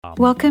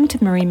Welcome to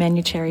the Marie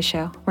Manuchehri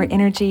Show, where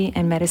energy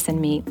and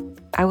medicine meet.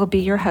 I will be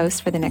your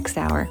host for the next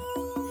hour.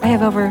 I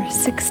have over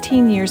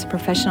 16 years of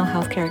professional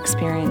healthcare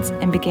experience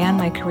and began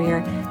my career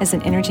as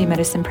an energy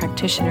medicine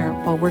practitioner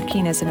while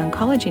working as an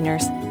oncology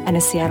nurse in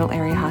a Seattle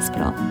area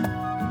hospital.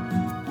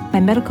 My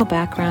medical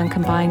background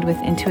combined with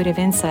intuitive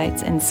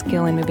insights and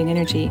skill in moving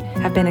energy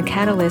have been a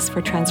catalyst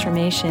for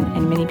transformation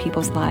in many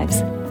people's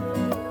lives.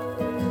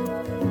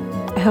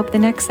 I hope the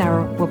next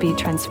hour will be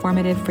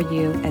transformative for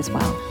you as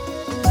well.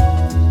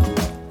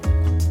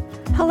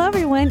 Hello,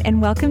 everyone,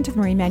 and welcome to the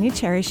Marie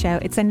Manuchehri Show.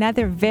 It's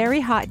another very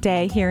hot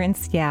day here in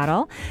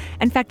Seattle.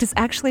 In fact, it's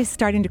actually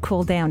starting to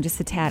cool down just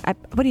a tad.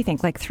 What do you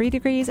think, like 3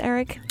 degrees,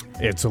 Eric?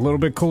 It's a little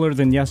bit cooler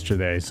than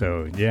yesterday,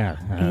 so yeah.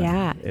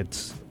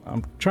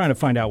 I'm trying to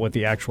find out what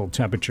the actual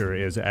temperature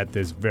is at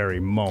this very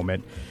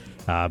moment.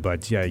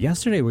 But yeah,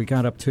 yesterday we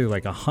got up to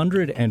like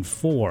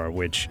 104,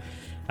 which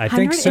I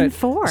think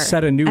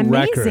set a new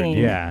record.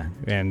 Yeah,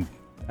 and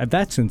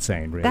that's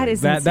insane, really. That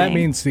is insane. That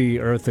means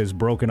the Earth is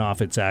broken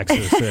off its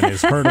axis and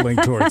is hurtling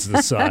towards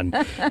the sun,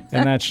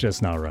 and that's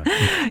just not right.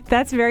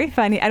 That's very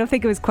funny. I don't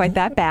think it was quite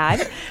that bad.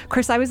 Of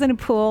course, I was in a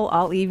pool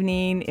all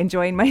evening,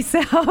 enjoying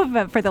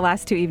myself for the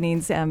last 2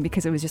 evenings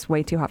because it was just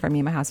way too hot for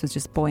me. My house was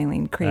just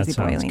boiling, crazy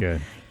boiling. That sounds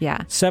good.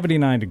 Yeah.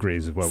 79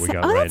 degrees is what we got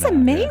right now. Oh, that's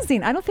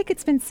amazing. Yeah. I don't think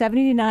it's been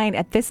 79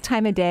 at this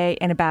time of day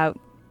in about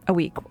a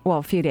week. Well,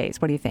 a few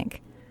days. What do you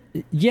think?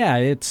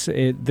 Yeah, this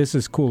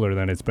is cooler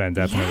than it's been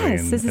definitely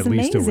in at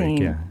least a week.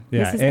 Yeah,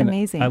 this is and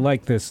amazing. I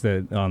like this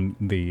that on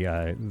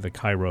the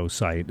Cairo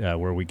site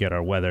where we get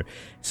our weather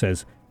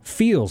says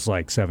feels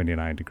like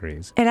 79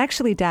 degrees. It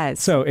actually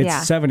does. So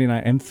it's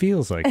 79 and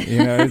feels like,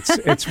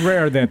 it's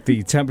rare that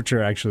the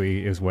temperature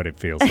actually is what it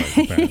feels like,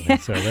 apparently. Yeah.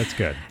 So that's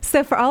good.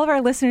 So for all of our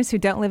listeners who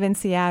don't live in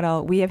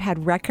Seattle, we have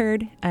had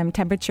record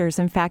temperatures.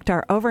 In fact,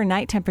 our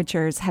overnight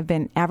temperatures have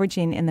been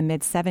averaging in the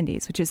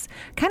mid-70s, which is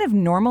kind of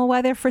normal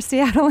weather for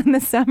Seattle in the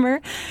summer.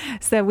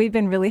 So we've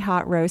been really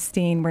hot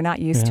roasting. We're not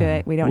used to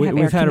it. We don't have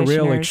air conditioners. We've had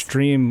a real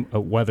extreme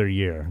weather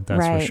year,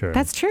 that's for sure.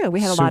 That's true. We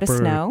had a lot of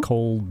snow. Super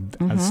cold,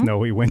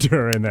 snowy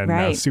winter, and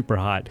then super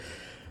hot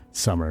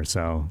summer.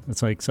 So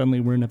it's like suddenly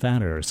we're in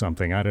Nevada or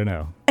something. I don't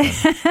know.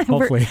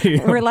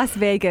 Hopefully. We're Las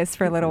Vegas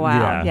for a little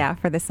while. Yeah,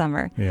 for the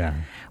summer. Yeah.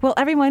 Well,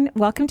 everyone,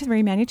 welcome to the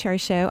Marie Manuchehri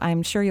Show.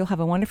 I'm sure you'll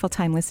have a wonderful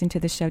time listening to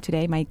the show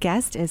today. My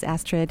guest is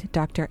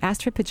Dr.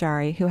 Astrid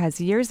Pujari, who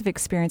has years of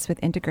experience with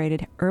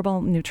integrated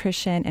herbal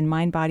nutrition and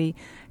mind-body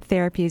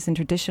therapies and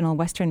traditional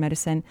Western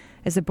medicine.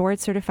 As a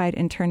board-certified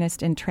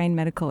internist and trained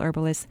medical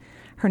herbalist,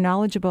 her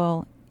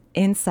knowledgeable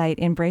insight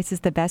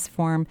embraces the best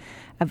form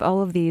of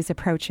all of these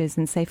approaches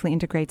and safely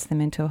integrates them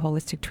into a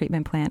holistic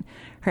treatment plan.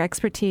 Her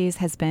expertise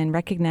has been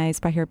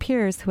recognized by her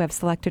peers who have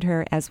selected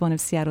her as one of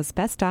Seattle's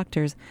best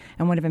doctors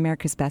and one of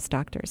America's best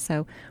doctors.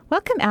 So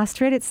welcome,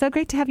 Astrid. It's so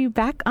great to have you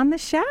back on the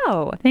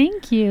show.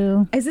 Thank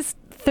you. Is this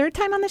third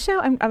time on the show?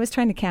 I was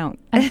trying to count.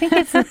 I think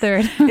it's the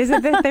third. Is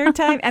it the third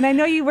time? And I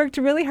know you worked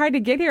really hard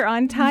to get here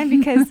on time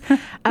because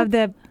of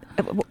the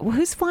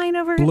who's flying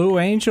over? Blue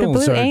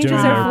Angels are doing their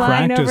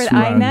flying practice over the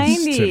runs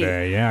I-90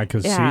 today. Yeah,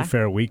 because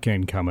Seafair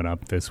weekend coming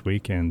up this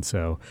weekend.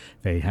 So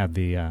they had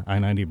the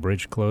I-90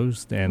 bridge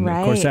closed. And,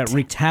 of course, that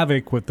wreaked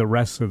havoc with the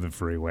rest of the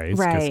freeways.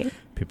 Right.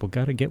 People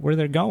got to get where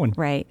they're going.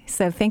 Right.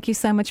 So thank you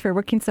so much for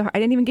working so hard. I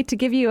didn't even get to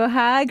give you a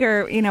hug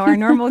or, our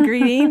normal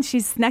greeting.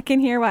 She snuck in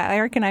here while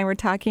Eric and I were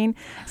talking.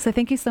 So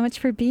thank you so much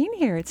for being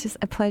here. It's just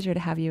a pleasure to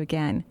have you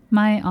again.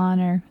 My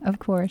honor, of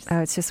course. Oh,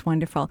 it's just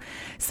wonderful.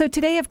 So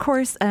today, of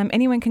course,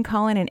 anyone can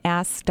call in and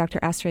ask Dr.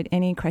 Astrid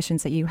any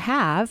questions that you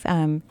have.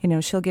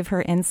 She'll give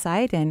her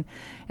insight and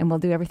we'll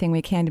do everything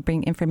we can to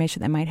bring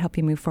information that might help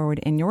you move forward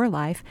in your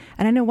life.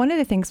 And I know one of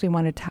the things we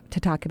wanted to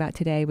talk about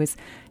today was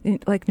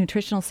like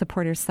nutritional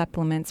supporter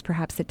supplements,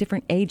 perhaps at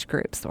different age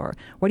groups, or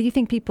what do you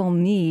think people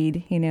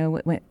need,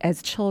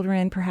 as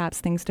children, perhaps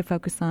things to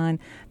focus on,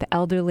 the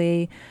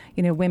elderly,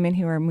 women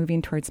who are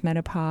moving towards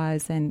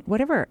menopause, and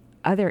whatever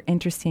other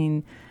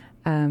interesting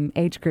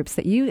age groups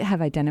that you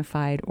have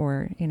identified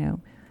or,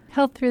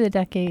 Health through the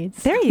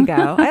decades. There you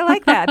go. I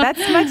like that. That's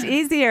much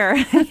easier.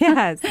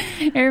 Yes.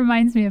 It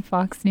reminds me of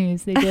Fox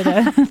News. They did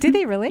Did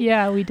they really?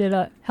 Yeah, we did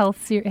a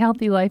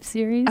Healthy Life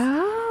series.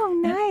 Oh,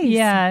 nice.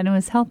 Yeah, and it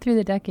was Health Through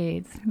the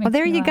Decades. Well,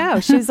 there you go.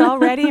 She's all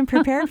ready and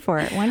prepared for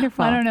it.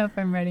 Wonderful. I don't know if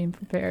I'm ready and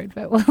prepared,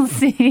 but we'll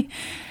see.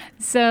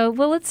 So,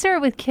 let's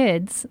start with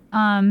kids.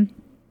 One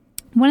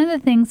of the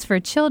things for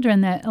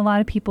children that a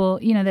lot of people,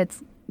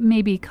 that's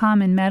maybe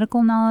common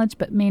medical knowledge,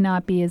 but may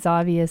not be as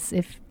obvious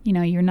if,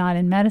 you're not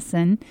in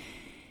medicine,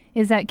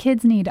 is that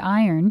kids need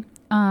iron.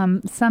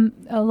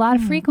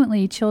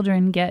 Frequently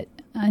children get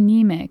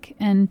anemic,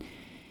 and,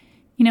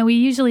 we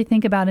usually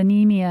think about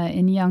anemia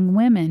in young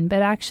women,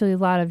 but actually a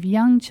lot of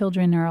young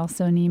children are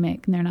also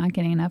anemic and they're not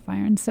getting enough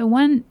iron. So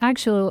one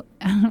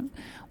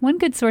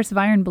good source of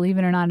iron, believe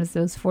it or not, is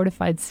those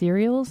fortified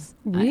cereals.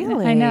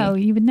 Really? I know,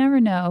 you would never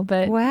know,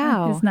 but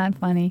wow. It's not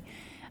funny.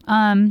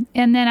 And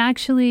then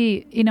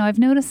actually, I've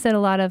noticed that a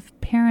lot of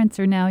parents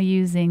are now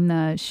using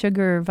the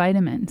sugar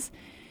vitamins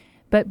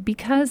But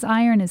because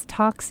iron is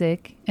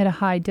toxic at a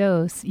high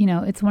dose,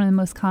 it's one of the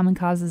most common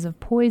causes of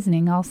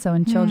poisoning also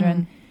in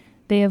children.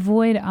 They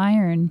avoid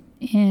iron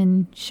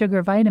in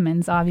sugar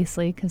vitamins,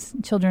 obviously, because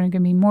children are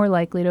going to be more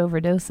likely to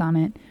overdose on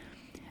it.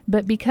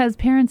 But because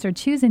parents are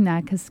choosing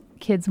that because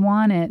kids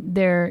want it,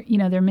 they're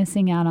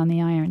missing out on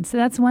the iron. So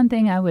that's one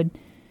thing I would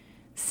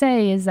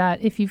say is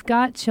that if you've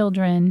got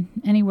children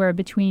anywhere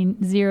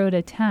between 0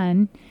 to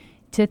 10,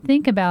 to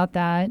think about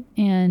that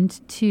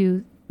and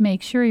to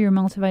make sure your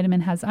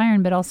multivitamin has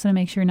iron, but also to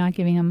make sure you're not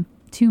giving them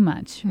too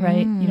much,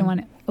 right? You don't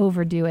want to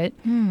overdo it.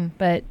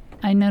 But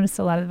I notice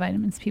a lot of the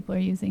vitamins people are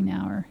using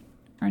now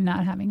are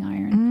not having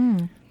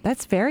iron.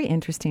 That's a very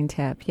interesting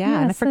tip.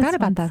 Yeah, and I forgot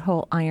about that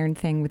whole iron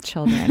thing with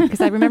children because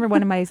I remember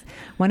one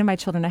of my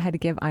children I had to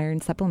give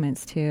iron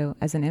supplements to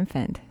as an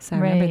infant. So I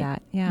remember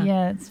that.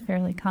 Yeah, it's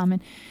fairly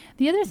common.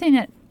 The other thing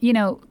that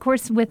of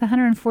course, with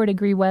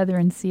 104-degree weather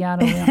in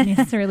Seattle, we don't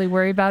necessarily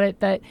worry about it,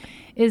 but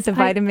is the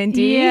vitamin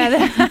D.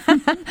 Yeah,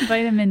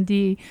 vitamin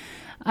D.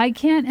 I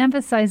can't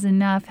emphasize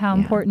enough how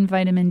important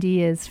vitamin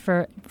D is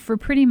for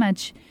pretty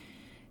much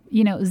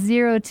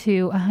 0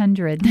 to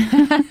 100.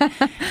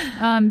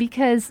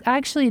 Because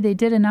actually they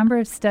did a number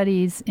of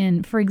studies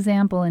for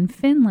example, in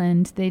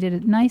Finland, they did a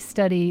nice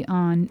study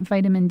on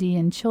vitamin D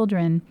in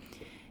children.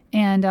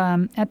 And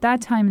at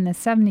that time in the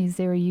 70s,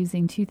 they were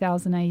using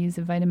 2,000 IUs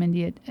of vitamin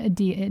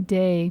D a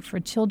day for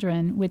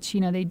children, which,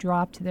 they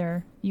dropped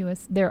their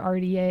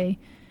RDA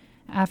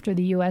after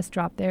the U.S.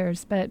 dropped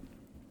theirs. But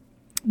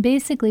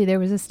basically, there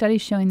was a study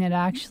showing that it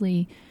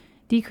actually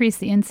decreased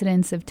the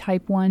incidence of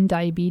type 1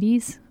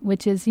 diabetes,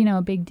 which is,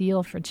 a big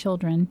deal for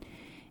children.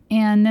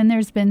 And then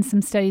there's been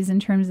some studies in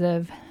terms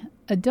of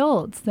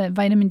adults that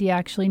vitamin D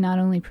actually not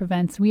only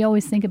prevents, we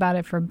always think about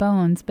it for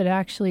bones, but it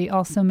actually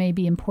also may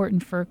be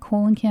important for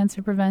colon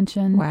cancer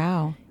prevention.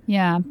 Wow.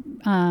 Yeah.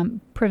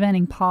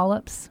 Preventing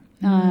polyps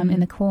in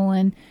the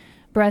colon,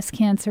 breast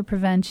cancer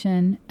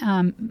prevention,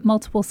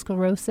 multiple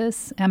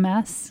sclerosis,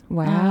 MS.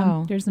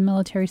 Wow. There's a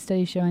military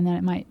study showing that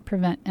it might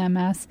prevent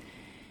MS.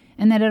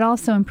 And that it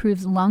also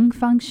improves lung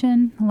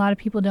function. A lot of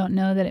people don't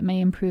know that it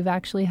may improve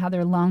actually how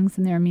their lungs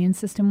and their immune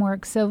system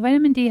work. So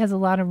vitamin D has a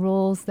lot of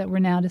roles that we're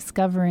now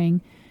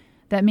discovering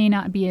that may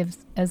not be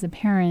as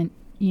apparent,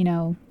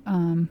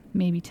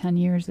 maybe 10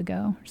 years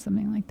ago or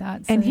something like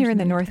that. So and here in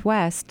the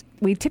Northwest,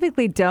 we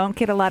typically don't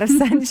get a lot of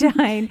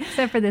sunshine.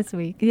 Except for this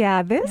week.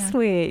 Yeah, this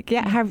week.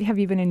 Yeah. Have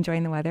you been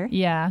enjoying the weather?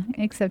 Yeah,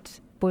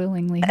 except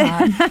boilingly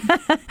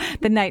hot.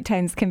 The night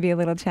times can be a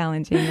little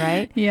challenging,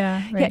 right?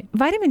 Yeah, right. Yeah,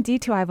 vitamin D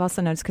too, I've also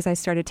noticed because I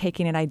started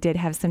taking it. I did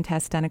have some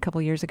tests done a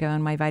couple years ago,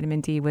 and my vitamin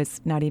D was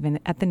not even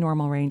at the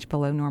normal range,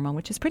 below normal,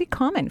 which is pretty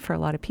common for a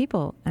lot of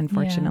people,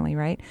 unfortunately,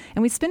 right?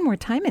 And we spend more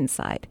time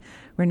inside.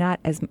 We're not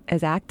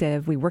as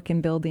active. We work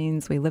in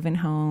buildings. We live in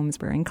homes.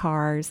 We're in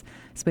cars,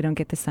 so we don't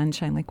get the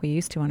sunshine like we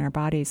used to on our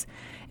bodies.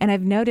 And I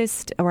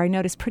noticed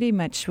pretty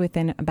much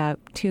within about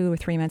 2 or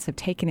 3 months of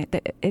taking it,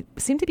 that it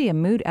seemed to be a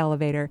mood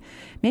elevator.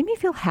 Made me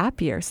feel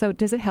happier. So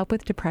does it help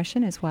with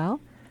depression as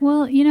well?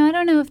 Well, I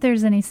don't know if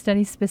there's any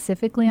study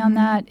specifically on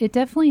that. It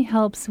definitely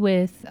helps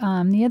with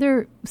the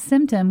other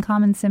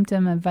common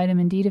symptom of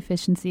vitamin D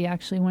deficiency,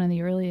 actually one of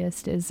the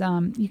earliest, is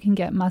you can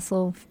get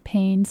muscle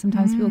pain.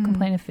 Sometimes people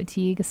complain of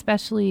fatigue,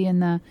 especially in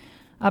the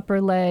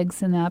upper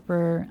legs and the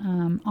upper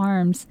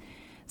arms.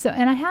 So,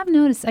 and I have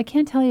noticed, I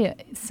can't tell you,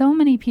 so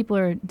many people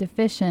are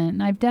deficient,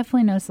 and I've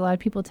definitely noticed a lot of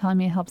people telling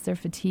me it helps their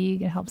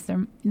fatigue, it helps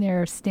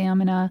their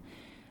stamina.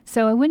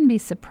 So I wouldn't be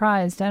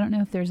surprised. I don't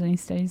know if there's any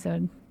studies that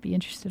would be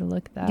interested to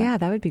look at that. Yeah,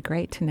 that would be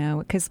great to know,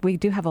 because we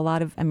do have a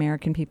lot of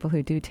American people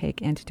who do take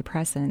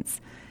antidepressants.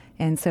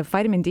 And so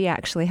vitamin D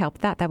actually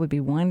helped that. That would be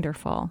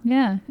wonderful.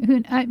 Yeah.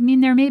 I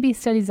mean, there may be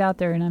studies out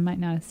there, and I might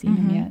not have seen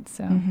them yet.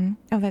 So.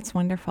 Oh, that's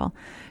wonderful.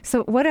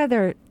 So what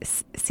other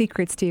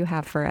secrets do you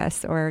have for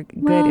us, or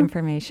good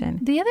information?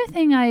 The other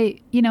thing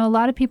a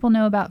lot of people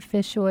know about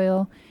fish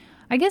oil,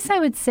 I guess I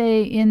would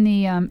say in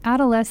the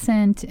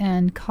adolescent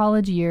and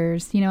college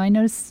years, I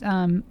notice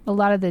a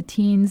lot of the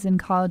teens and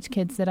college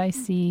kids that I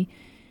see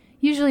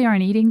usually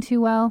aren't eating too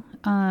well.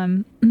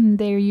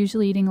 They're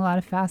usually eating a lot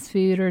of fast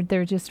food, or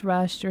they're just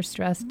rushed or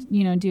stressed,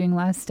 doing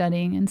less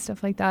studying and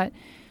stuff like that.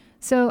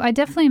 So I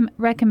definitely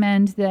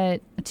recommend that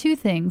 2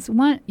 things.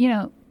 One,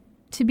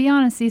 to be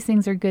honest, these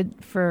things are good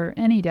for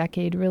any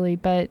decade, really,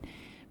 but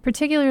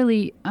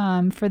particularly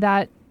for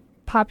that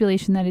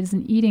population that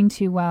isn't eating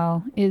too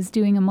well, is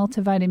doing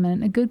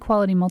a good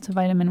quality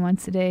multivitamin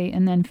once a day,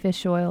 and then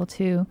fish oil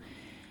too.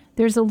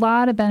 There's a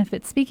lot of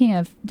benefits. Speaking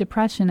of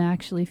depression,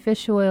 actually,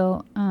 fish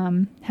oil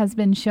has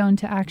been shown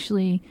to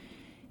actually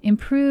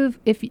improve,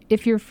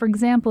 if you're, for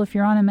example, if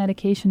you're on a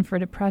medication for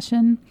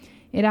depression,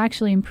 it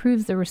actually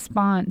improves the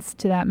response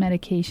to that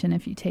medication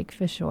if you take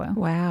fish oil.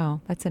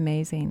 Wow, that's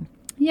amazing.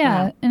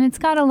 Yeah, wow. And it's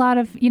got a lot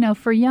of,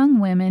 for young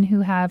women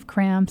who have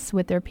cramps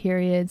with their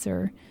periods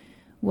or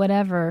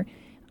whatever,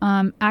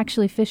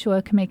 actually fish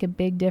oil can make a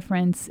big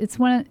difference.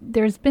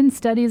 There's been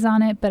studies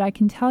on it, but I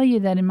can tell you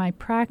that in my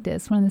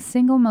practice, one of the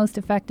single most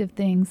effective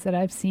things that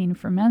I've seen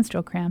for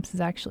menstrual cramps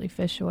is actually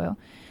fish oil.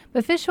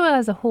 But fish oil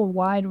has a whole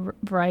wide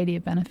variety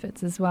of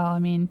benefits as well. I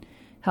mean,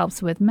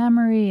 helps with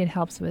memory. It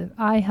helps with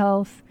eye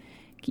health,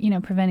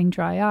 preventing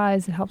dry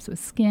eyes. It helps with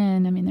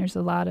skin. I mean, there's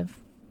a lot of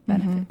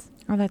benefits.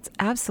 Oh, that's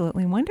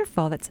absolutely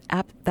wonderful.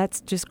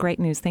 That's just great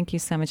news. Thank you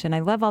so much. And I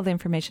love all the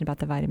information about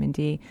the vitamin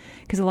D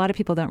because a lot of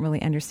people don't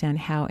really understand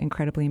how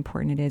incredibly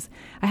important it is.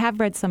 I have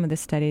read some of the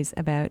studies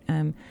about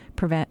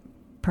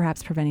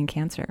perhaps preventing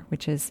cancer,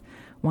 which is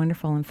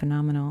wonderful and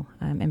phenomenal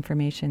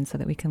information so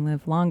that we can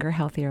live longer,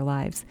 healthier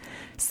lives.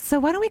 So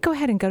why don't we go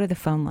ahead and go to the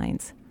phone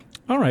lines?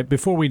 All right.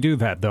 Before we do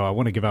that, though, I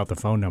want to give out the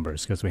phone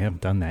numbers because we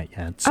haven't done that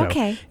yet. So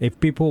okay. If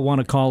people want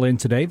to call in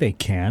today, they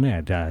can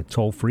at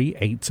toll-free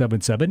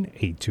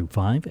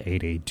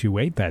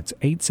 877-825-8828. That's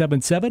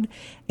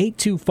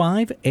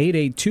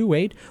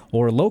 877-825-8828.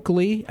 Or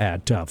locally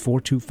at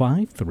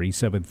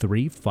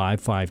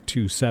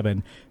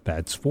 425-373-5527.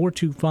 That's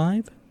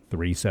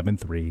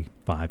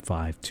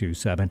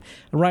 425-373-5527. And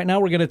right now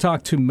we're going to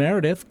talk to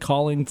Meredith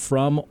calling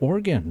from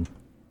Oregon.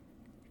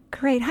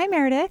 Great. Hi,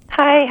 Meredith.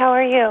 Hi, how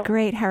are you?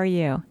 Great. How are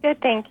you?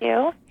 Good, thank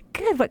you.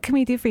 Good. What can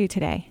we do for you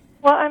today?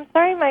 Well, I'm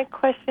sorry my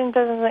question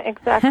doesn't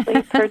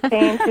exactly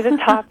pertain to the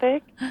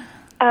topic.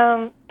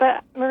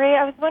 But, Marie,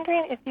 I was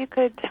wondering if you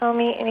could tell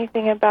me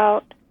anything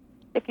about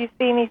if you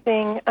see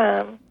anything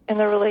in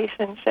the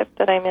relationship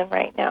that I'm in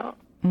right now.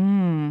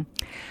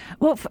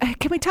 Well,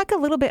 can we talk a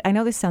little bit? I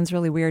know this sounds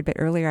really weird, but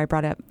earlier I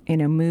brought up,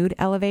 mood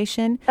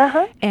elevation.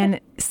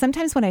 And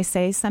sometimes when I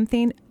say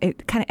something,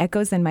 it kind of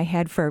echoes in my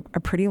head for a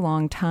pretty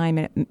long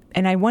time.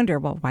 And I wonder,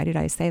 well, why did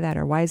I say that?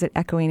 Or why is it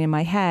echoing in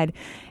my head?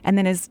 And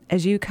then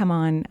as you come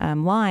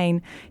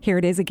online, here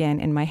it is again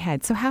in my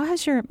head. So how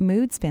has your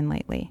moods been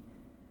lately?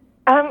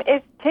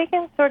 It's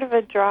taken sort of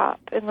a drop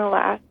in the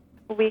last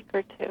week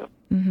or two.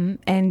 Mm-hmm.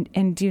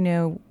 And do you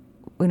know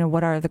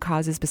what are the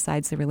causes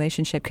besides the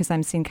relationship? Because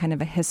I'm seeing kind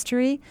of a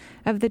history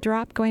of the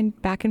drop going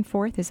back and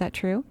forth. Is that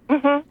true?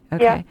 Mm-hmm.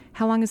 Okay. Yeah.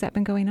 How long has that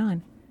been going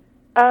on?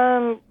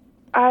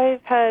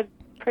 I've had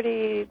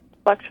pretty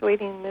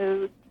fluctuating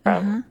moods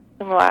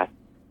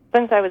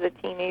since I was a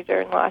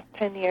teenager in the last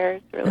 10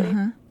 years, really.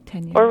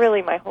 10 years. Or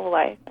really my whole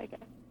life, I guess.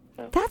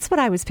 So. That's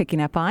what I was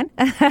picking up on.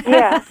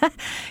 Yeah.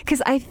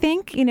 Because I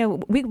think,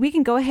 we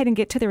can go ahead and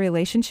get to the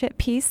relationship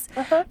piece,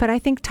 but I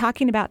think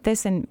talking about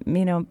this and,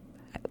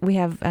 we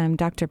have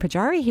Dr.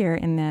 Pujari here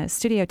in the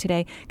studio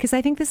today because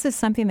I think this is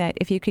something that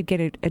if you could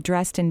get it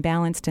addressed and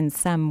balanced in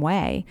some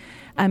way,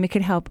 it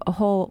could help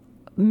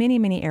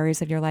many areas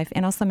of your life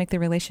and also make the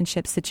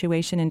relationship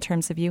situation in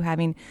terms of you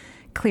having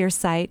clear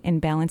sight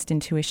and balanced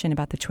intuition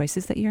about the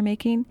choices that you're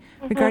making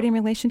regarding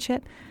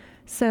relationship.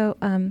 So,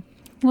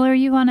 well, are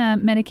you on a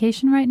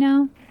medication right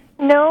now?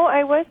 No,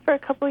 I was for a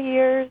couple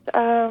years,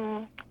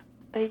 a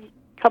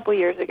couple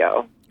years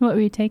ago. What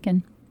were you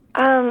taking?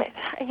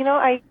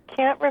 I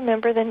can't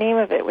remember the name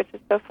of it, which is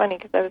so funny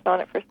because I was on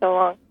it for so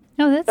long.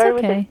 Oh, that's okay.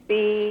 With a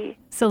C.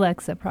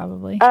 Celexa,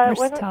 probably. It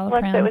wasn't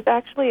Celexa. It was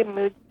actually a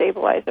mood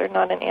stabilizer,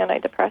 not an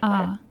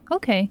antidepressant.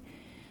 Okay.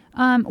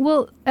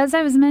 Well, as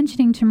I was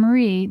mentioning to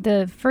Marie,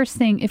 the first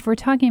thing, if we're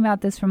talking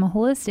about this from a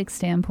holistic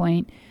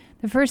standpoint,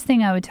 the first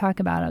thing I would talk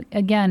about,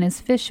 again,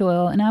 is fish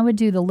oil, and I would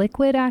do the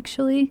liquid,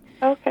 actually.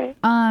 Okay.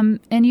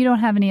 And you don't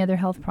have any other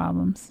health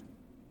problems?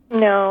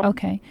 No.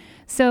 Okay.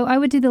 So I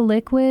would do the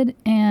liquid,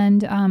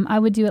 and I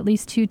would do at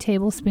least 2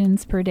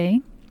 tablespoons per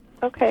day.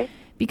 Okay.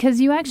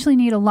 Because you actually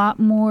need a lot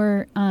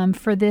more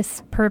for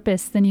this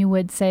purpose than you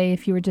would, say,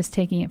 if you were just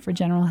taking it for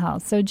general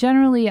health. So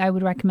generally, I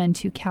would recommend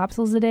 2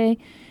 capsules a day.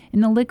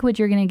 In the liquid,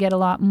 you're going to get a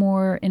lot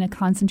more in a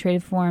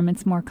concentrated form.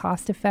 It's more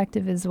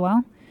cost-effective as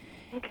well.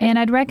 Okay. And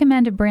I'd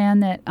recommend a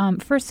brand that,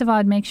 first of all,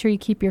 I'd make sure you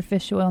keep your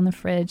fish oil in the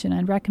fridge, and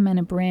I'd recommend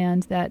a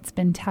brand that's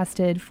been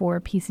tested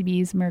for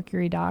PCBs,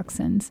 mercury,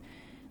 toxins,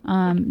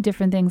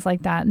 different things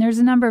like that. And there's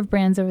a number of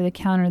brands over the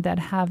counter that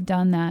have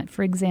done that.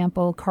 For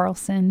example,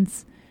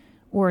 Carlson's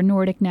or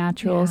Nordic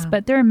Naturals. Yeah.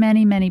 But there are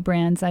many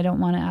brands. I don't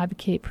want to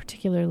advocate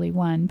particularly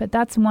one, but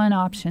that's one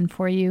option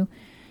for you.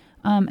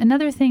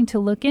 Another thing to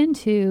look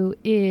into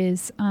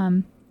is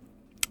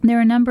there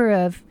are a number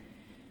of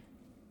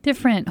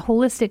different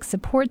holistic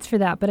supports for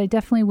that, but I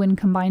definitely wouldn't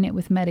combine it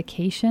with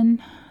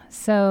medication.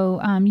 So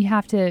you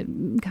have to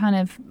kind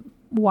of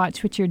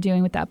watch what you're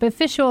doing with that. But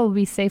fish oil will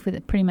be safe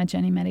with pretty much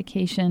any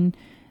medication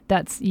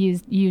that's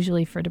used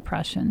usually for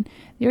depression.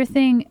 The other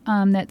thing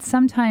that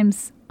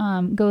sometimes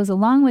goes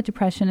along with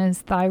depression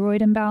is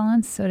thyroid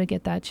imbalance, so to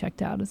get that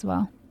checked out as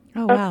well.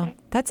 Oh, wow. Okay.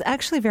 That's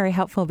actually very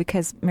helpful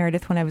because,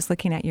 Meredith, when I was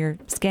looking at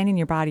scanning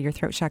your body, your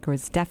throat chakra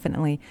was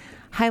definitely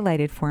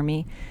highlighted for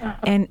me.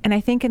 And I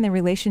think in the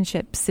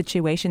relationship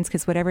situations,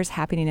 because whatever's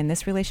happening in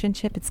this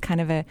relationship, it's kind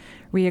of a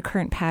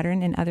reoccurrent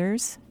pattern in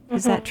others.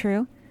 Is that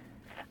true?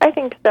 I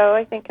think so.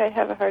 I think I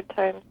have a hard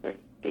time sort of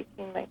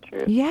speaking my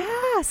truth.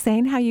 Yeah,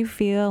 saying how you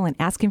feel and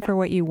asking for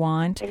what you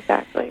want.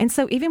 Exactly. And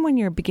so even when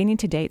you're beginning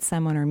to date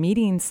someone or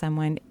meeting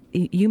someone,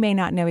 you may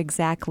not know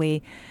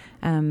exactly,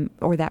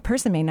 or that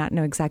person may not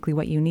know exactly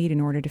what you need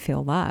in order to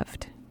feel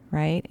loved,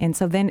 right? And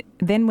so then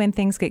when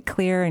things get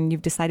clear and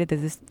you've decided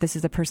that this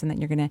is a person that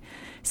you're going to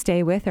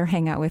stay with or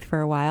hang out with for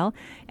a while,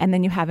 and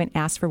then you haven't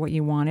asked for what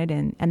you wanted,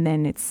 and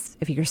then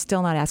if you're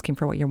still not asking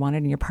for what you wanted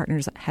and your partner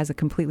has a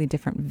completely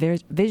different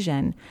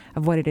vision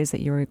of what it is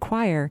that you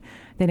require,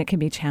 then it can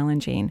be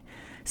challenging.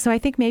 So I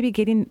think maybe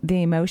getting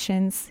the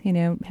emotions,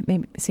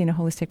 maybe seeing a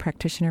holistic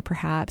practitioner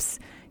perhaps,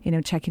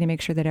 checking to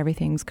make sure that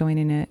everything's going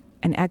in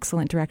an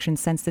excellent direction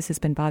since this has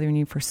been bothering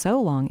you for so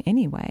long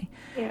anyway.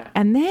 Yeah.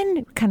 And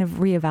then kind of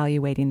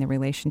reevaluating the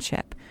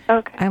relationship.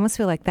 Okay. I almost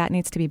feel like that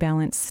needs to be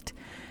balanced.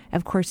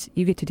 Of course,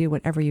 you get to do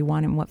whatever you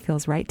want and what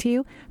feels right to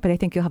you, but I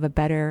think you'll have a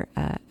better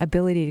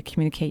ability to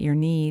communicate your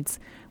needs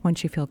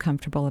once you feel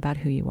comfortable about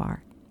who you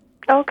are.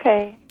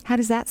 Okay. How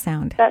does that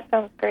sound? That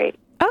sounds great.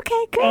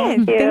 Okay, good.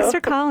 Thank you. Thanks for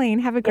calling.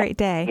 Have a great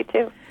day. You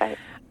too. Bye.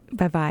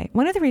 Bye-bye.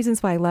 One of the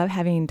reasons why I love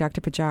having Dr.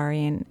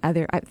 Pujari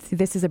and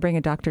this is a Bring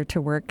a Doctor to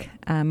Work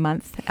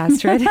month,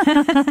 Astrid,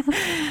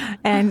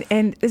 and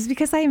it's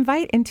because I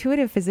invite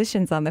intuitive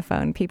physicians on the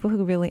phone, people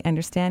who really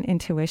understand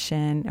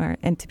intuition,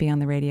 and to be on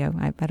the radio.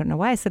 I don't know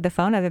why I said the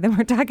phone other than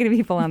we're talking to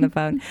people on the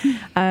phone.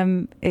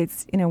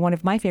 It's, one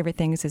of my favorite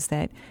things is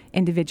that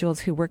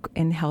individuals who work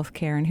in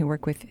healthcare and who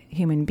work with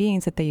human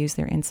beings, that they use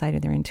their insight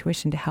and their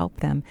intuition to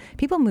help them.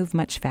 People move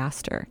much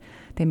faster.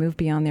 They move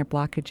beyond their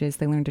blockages.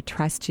 They learn to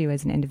trust you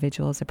as an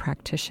individual, as a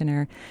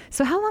practitioner.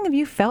 So how long have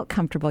you felt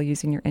comfortable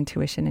using your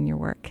intuition in your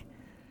work?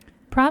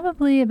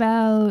 Probably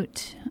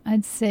about,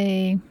 I'd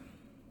say,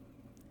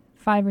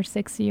 5 or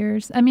 6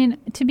 years. I mean,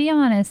 to be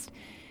honest,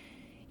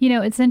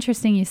 it's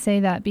interesting you say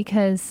that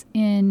because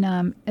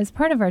as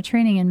part of our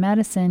training in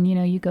medicine,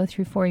 you go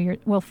through 4 years.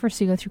 Well, first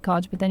you go through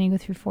college, but then you go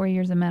through 4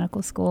 years of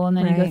medical school, and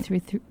then you go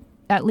through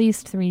at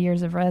least 3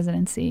 years of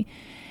residency.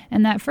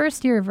 And that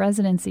first year of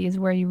residency is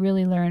where you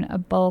really learn a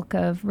bulk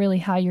of really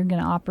how you're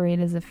going to operate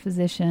as a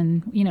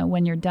physician,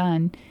 when you're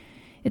done.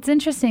 It's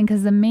interesting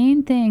because the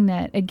main thing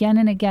that again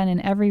and again in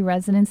every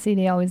residency,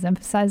 they always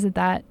emphasize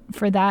that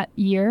for that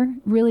year,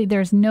 really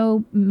there's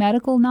no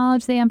medical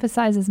knowledge they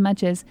emphasize as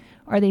much as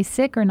are they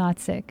sick or not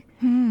sick?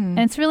 And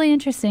it's really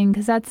interesting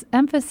because that's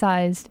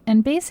emphasized.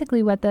 And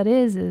basically what that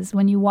is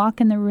when you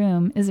walk in the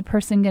room, is a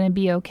person going to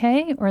be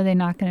okay or are they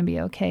not going to be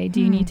okay?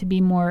 Do you need to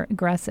be more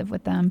aggressive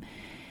with them?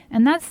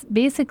 And that's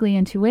basically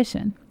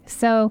intuition.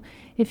 So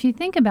if you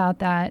think about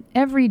that,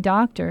 every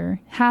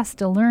doctor has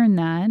to learn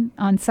that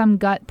on some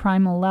gut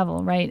primal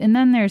level, right? And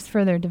then there's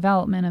further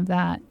development of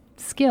that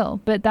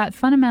skill. But that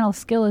fundamental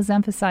skill is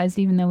emphasized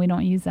even though we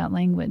don't use that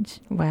language.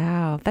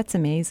 Wow, that's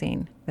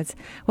amazing.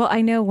 Well,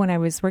 I know when I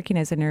was working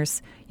as a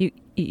nurse,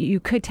 you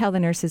could tell the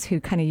nurses who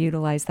kind of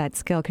utilized that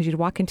skill because you'd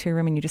walk into a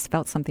room and you just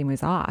felt something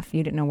was off.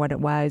 You didn't know what it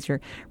was.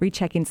 You're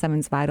rechecking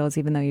someone's vitals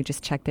even though you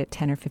just checked it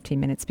 10 or 15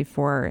 minutes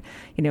before.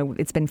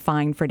 It's been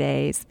fine for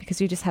days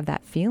because you just have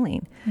that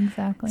feeling.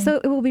 Exactly.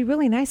 So it will be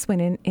really nice when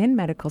in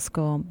medical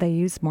school they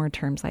use more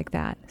terms like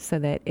that so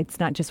that it's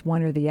not just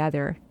one or the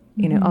other.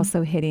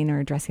 Also hitting or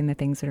addressing the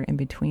things that are in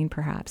between,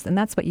 perhaps. And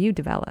that's what you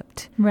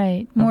developed.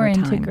 Right. More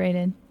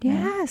integrated.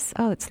 Yes.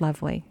 Oh, it's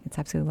lovely. It's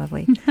absolutely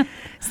lovely.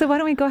 So why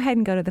don't we go ahead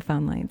and go to the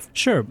phone lines?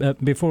 Sure.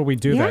 Before we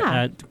do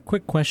that,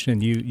 quick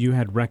question. You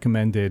had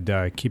recommended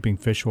keeping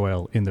fish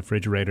oil in the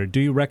refrigerator. Do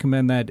you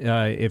recommend that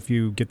if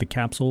you get the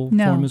capsule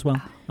form as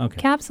well? Okay.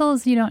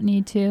 Capsules you don't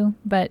need to,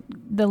 but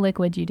the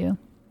liquid you do.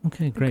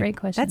 Okay, great. Great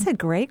question. That's a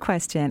great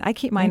question. I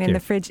keep mine in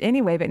the fridge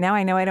anyway, but now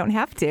I know I don't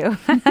have to.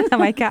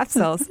 My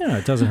capsules. Yeah,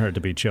 it doesn't hurt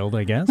to be chilled,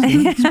 I guess,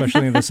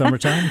 especially in the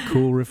summertime.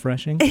 Cool,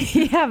 refreshing.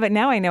 Yeah, but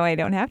now I know I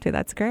don't have to.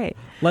 That's great.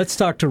 Let's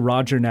talk to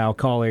Roger now,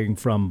 calling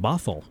from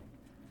Bothell.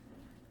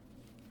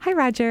 Hi,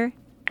 Roger.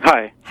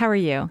 Hi. How are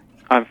you?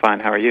 I'm fine.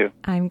 How are you?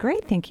 I'm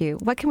great, thank you.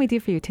 What can we do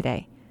for you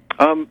today?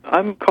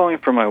 I'm calling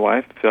for my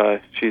wife.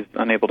 She's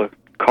unable to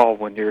call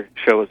when your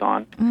show is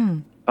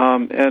on.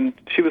 And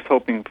she was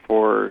hoping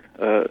for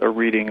a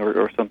reading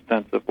or some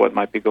sense of what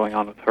might be going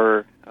on with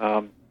her.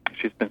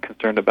 She's been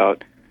concerned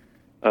about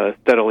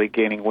steadily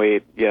gaining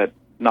weight, yet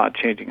not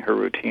changing her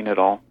routine at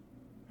all.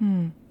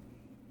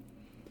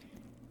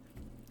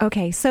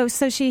 Okay, so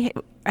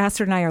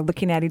Astrid and I are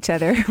looking at each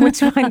other. Which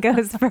one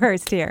goes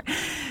first here?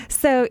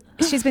 So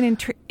she's been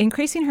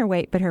increasing her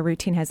weight, but her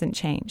routine hasn't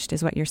changed,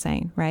 is what you're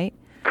saying, right?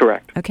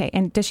 Correct. Okay,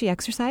 and does she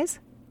exercise?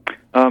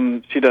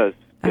 She does.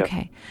 Yes,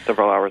 okay.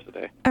 Several hours a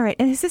day. All right.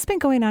 And has this been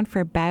going on for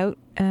about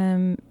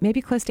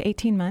maybe close to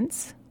 18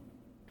 months?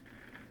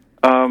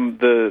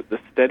 The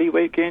steady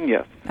weight gain,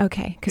 yes.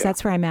 Okay, because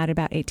that's where I'm at,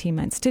 about 18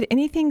 months. Did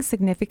anything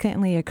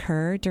significantly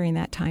occur during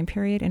that time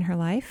period in her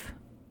life?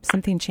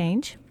 Something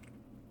change?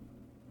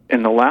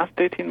 In the last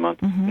 18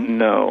 months,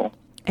 no.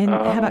 And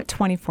how about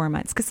 24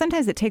 months? Because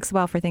sometimes it takes a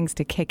while for things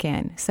to kick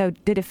in. So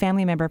did a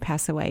family member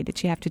pass away? Did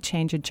she have to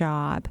change a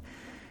job?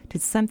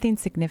 Did something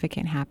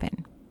significant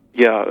happen?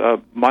 Yeah,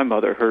 my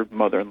mother, her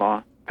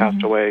mother-in-law,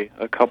 passed away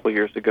a couple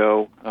years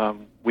ago.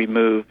 We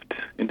moved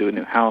into a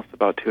new house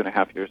about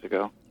 2.5 years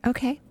ago.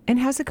 Okay. And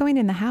how's it going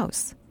in the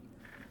house?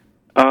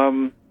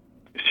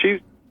 She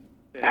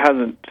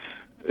hasn't,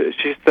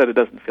 she said it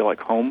doesn't feel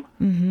like home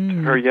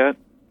to her yet.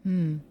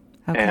 Okay.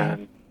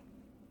 And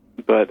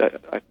but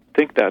I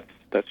think that's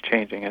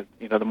changing as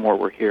the more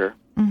we're here.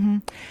 Mm-hmm.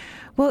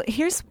 Well,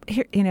 here,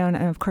 and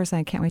of course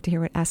I can't wait to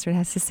hear what Astrid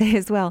has to say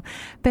as well.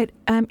 But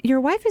your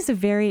wife is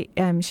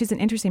she's an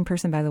interesting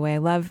person, by the way. I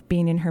love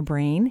being in her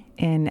brain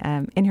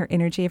and in her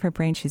energy of her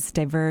brain. She's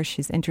diverse,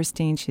 she's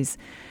interesting,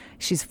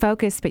 she's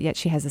focused, but yet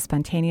she has a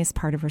spontaneous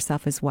part of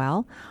herself as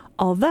well.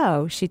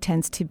 Although she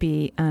tends to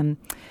be,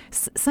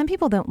 some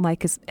people don't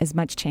like as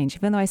much change.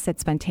 Even though I said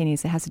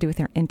spontaneous, it has to do with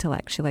her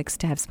intellect. She likes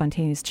to have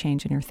spontaneous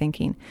change in her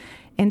thinking.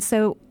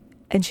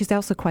 And she's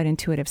also quite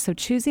intuitive. So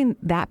choosing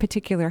that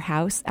particular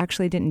house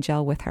actually didn't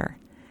gel with her.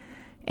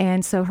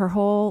 And so her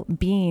whole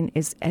being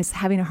is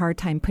having a hard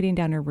time putting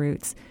down her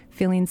roots,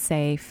 feeling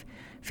safe,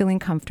 feeling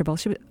comfortable.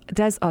 She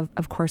does,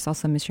 of course,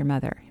 also miss your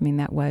mother. I mean,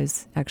 that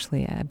was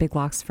actually a big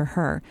loss for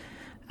her.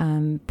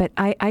 But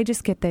I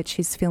just get that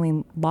she's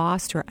feeling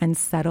lost or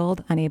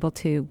unsettled, unable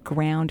to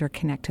ground or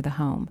connect to the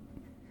home.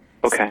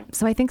 Okay.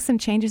 So I think some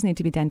changes need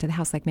to be done to the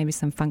house, like maybe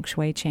some feng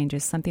shui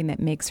changes, something that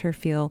makes her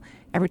feel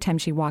every time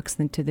she walks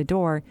into the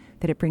door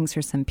that it brings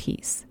her some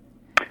peace.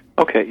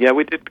 Okay. Yeah,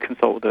 we did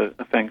consult with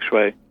a feng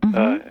shui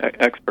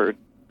expert,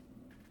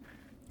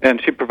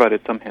 and she provided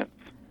some hints.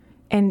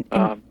 And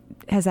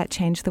has that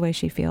changed the way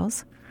she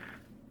feels?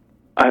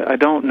 I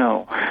don't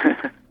know.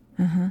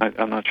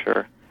 I'm not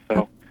sure.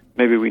 So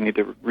maybe we need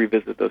to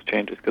revisit those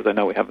changes because I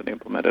know we haven't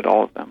implemented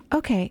all of them.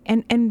 Okay.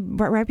 And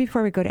right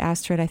before we go to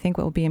Astrid, I think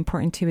what will be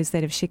important, too, is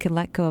that if she could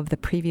let go of the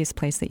previous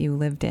place that you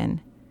lived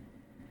in.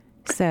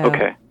 So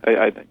okay.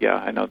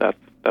 I know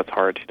that's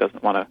hard. She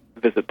doesn't want to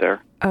visit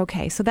there.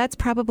 Okay. So that's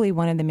probably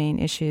one of the main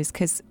issues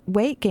because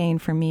weight gain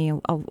for me,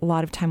 a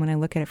lot of time when I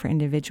look at it for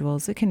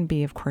individuals, it can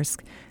be, of course,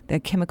 the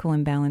chemical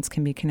imbalance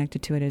can be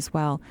connected to it as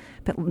well.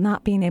 But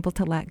not being able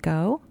to let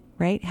go,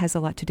 right, has a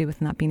lot to do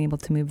with not being able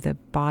to move the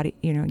body,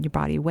 your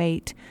body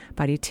weight,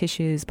 body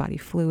tissues, body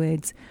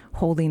fluids,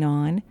 holding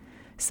on.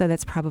 So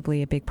that's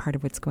probably a big part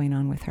of what's going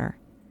on with her.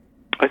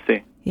 I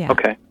see. Yeah.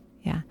 Okay.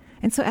 Yeah.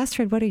 And so,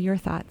 Astrid, what are your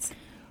thoughts?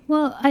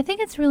 Well, I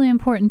think it's really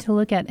important to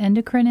look at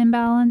endocrine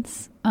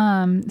imbalance.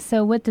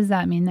 So what does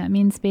that mean? That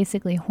means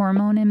basically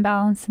hormone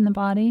imbalance in the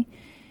body.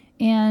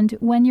 And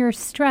when you're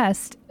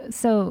stressed,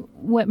 so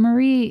what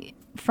Marie,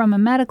 from a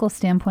medical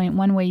standpoint,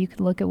 one way you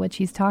could look at what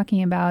she's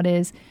talking about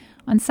is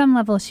on some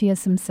level, she has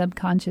some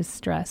subconscious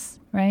stress,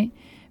 right?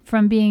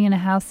 From being in a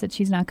house that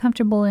she's not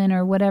comfortable in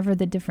or whatever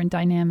the different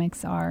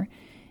dynamics are.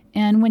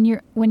 And when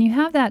you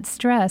have that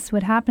stress,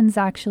 what happens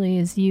actually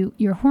is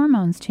your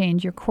hormones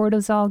change. Your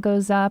cortisol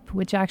goes up,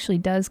 which actually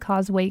does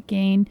cause weight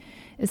gain,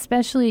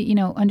 especially,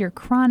 under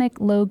chronic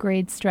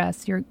low-grade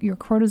stress. Your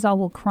cortisol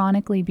will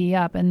chronically be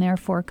up and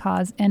therefore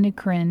cause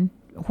endocrine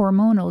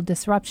hormonal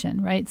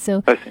disruption, right?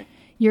 So I see.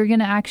 You're going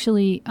to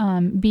actually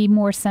be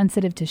more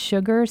sensitive to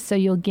sugar, so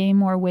you'll gain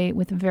more weight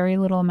with very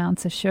little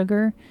amounts of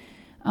sugar.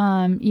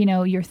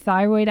 Your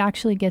thyroid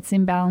actually gets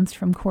imbalanced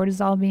from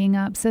cortisol being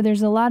up. So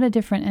there's a lot of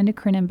different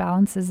endocrine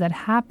imbalances that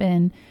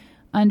happen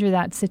under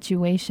that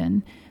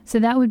situation. So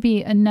that would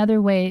be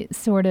another way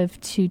sort of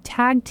to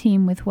tag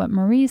team with what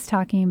Marie's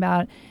talking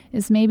about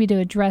is maybe to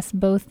address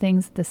both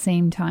things at the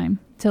same time,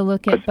 to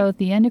look at both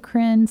the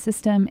endocrine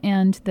system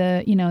and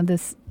the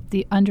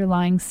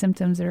underlying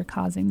symptoms that are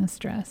causing the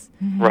stress.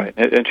 Mm-hmm. Right,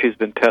 and she's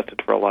been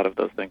tested for a lot of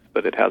those things,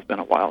 but it has been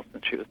a while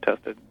since she was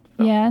tested.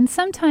 So. Yeah, and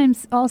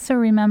sometimes also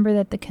remember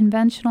that the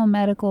conventional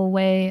medical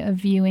way of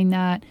viewing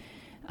that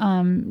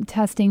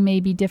testing may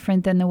be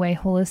different than the way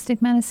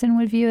holistic medicine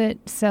would view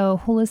it.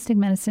 So holistic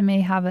medicine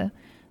may have a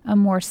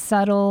more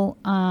subtle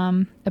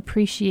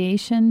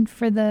appreciation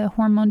for the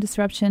hormone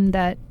disruption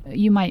that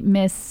you might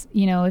miss,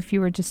 if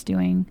you were just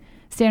doing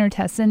standard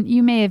tests. And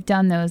you may have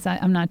done those,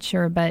 I'm not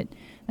sure, but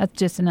that's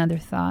just another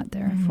thought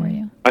there for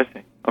you. I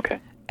see. Okay.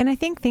 And I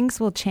think things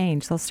will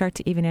change. They'll start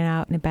to even it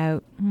out in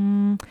about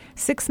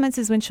 6 months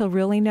is when she'll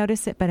really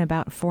notice it, but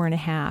about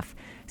 4.5.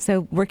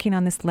 So working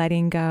on this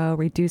letting go,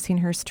 reducing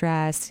her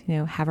stress,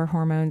 have her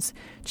hormones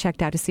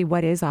checked out to see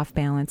what is off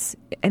balance.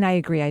 And I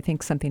agree. I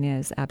think something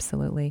is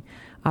absolutely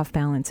off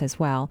balance as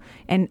well.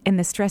 And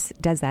the stress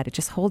does that. It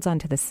just holds on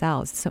to the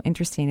cells. It's so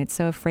interesting. It's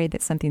so afraid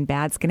that something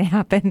bad's going to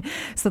happen.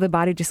 So the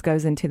body just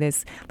goes into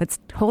this, let's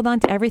hold on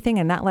to everything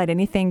and not let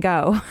anything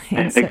go.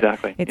 And so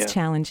exactly. It's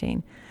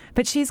challenging.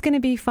 But she's going to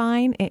be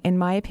fine, in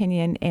my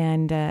opinion.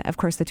 And, of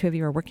course, the two of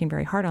you are working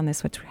very hard on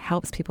this, which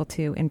helps people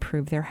to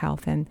improve their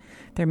health and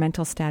their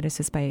mental status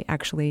is by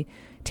actually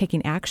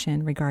taking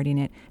action regarding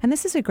it. And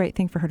this is a great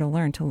thing for her to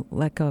learn, to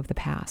let go of the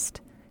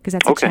past, because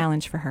that's a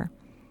challenge for her.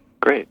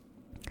 Great.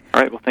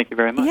 All right. Well, thank you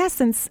very much.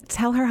 Yes, and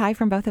tell her hi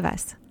from both of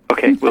us.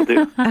 Okay, will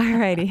do. All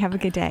righty. Have a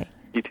good day.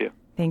 You too.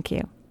 Thank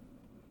you.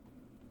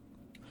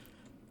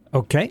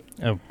 Okay.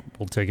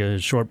 We'll take a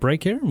short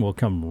break here, and we'll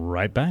come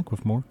right back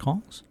with more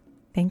calls.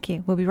 Thank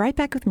you. We'll be right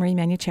back with Marie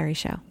Manuchehri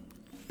Show.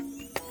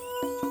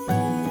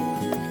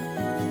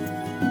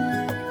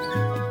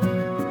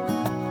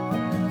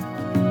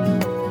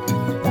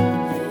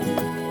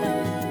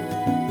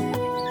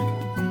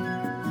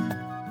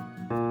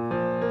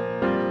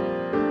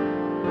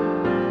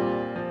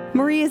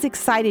 Marie is is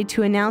excited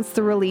to announce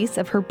the release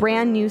of her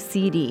brand new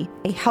CD,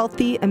 A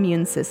Healthy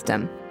Immune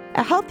System.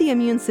 A healthy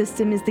immune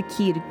system is the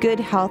key to good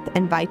health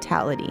and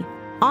vitality.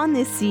 On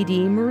this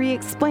CD, Marie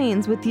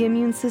explains what the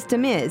immune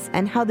system is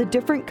and how the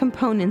different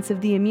components of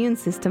the immune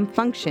system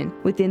function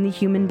within the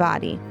human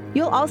body.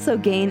 You'll also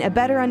gain a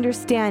better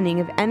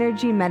understanding of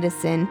energy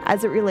medicine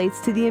as it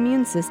relates to the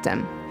immune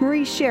system.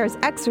 Marie shares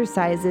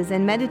exercises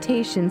and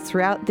meditations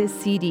throughout this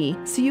CD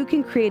so you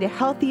can create a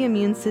healthy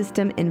immune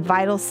system and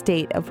vital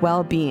state of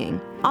well-being.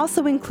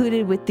 Also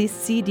included with this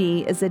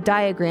CD is a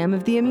diagram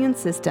of the immune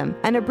system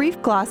and a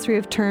brief glossary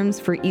of terms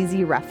for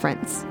easy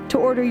reference. To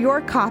order your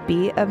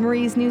copy of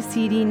Marie's new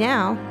CD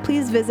now,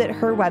 please visit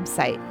her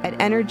website at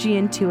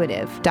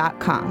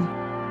energyintuitive.com.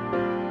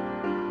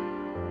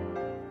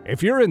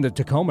 If you're in the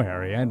Tacoma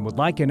area and would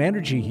like an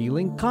energy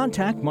healing,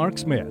 contact Mark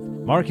Smith.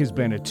 Mark has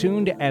been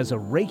attuned as a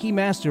Reiki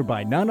master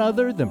by none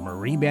other than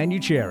Marie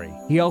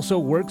Manuchehri. He also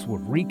works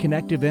with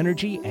reconnective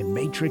energy and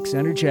matrix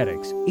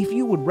energetics. If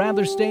you would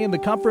rather stay in the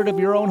comfort of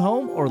your own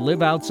home or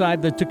live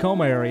outside the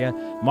Tacoma area,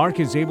 Mark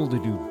is able to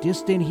do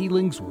distant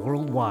healings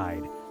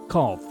worldwide.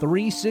 Call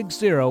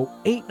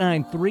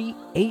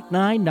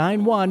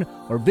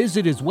 360-893-8991 or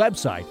visit his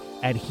website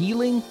at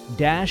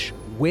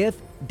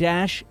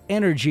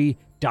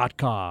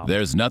healing-with-energy.com.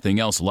 There's nothing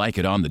else like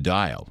it on the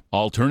dial.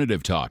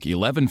 Alternative Talk,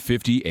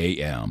 1150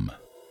 AM.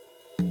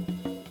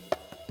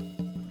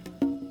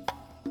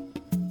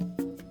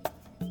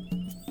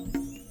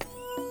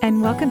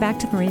 And welcome back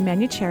to the Marie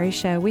Manuchehri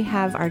Show. We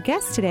have our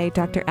guest today,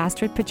 Dr.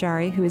 Astrid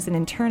Pujari, who is an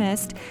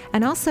internist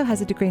and also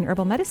has a degree in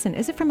herbal medicine.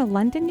 Is it from a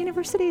London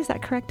university? Is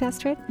that correct,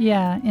 Astrid?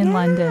 Yeah, in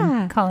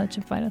London, College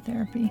of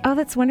Phytotherapy. Oh,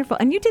 that's wonderful.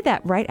 And you did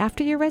that right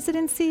after your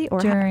residency?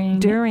 Or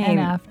during and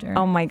after.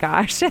 Oh, my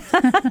gosh.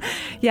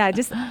 Yeah,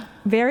 just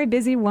very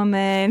busy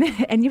woman.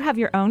 And you have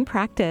your own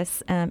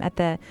practice at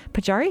the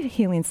Pujari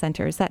Healing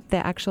Center. Is that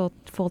the actual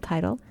full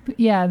title?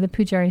 Yeah, the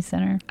Pujari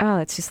Center. Oh,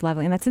 it's just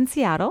lovely. And that's in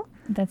Seattle.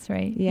 That's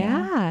right.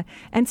 Yeah.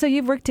 And so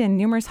you've worked in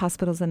numerous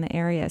hospitals in the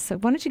area. So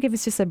why don't you give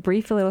us just a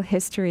brief little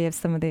history of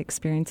some of the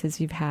experiences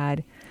you've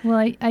had?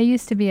 Well, I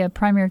used to be a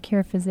primary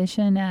care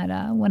physician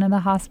at one of the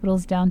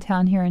hospitals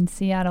downtown here in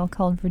Seattle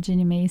called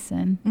Virginia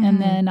Mason. Mm-hmm.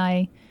 And then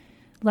I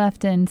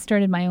left and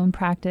started my own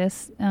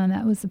practice.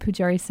 That was the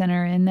Pujari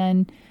Center. And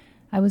then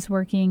I was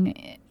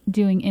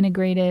doing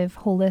integrative,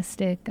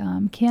 holistic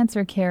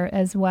cancer care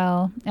as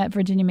well at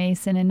Virginia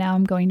Mason, and now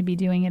I'm going to be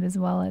doing it as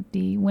well at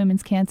the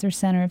Women's Cancer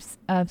Center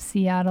of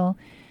Seattle,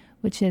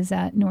 which is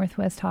at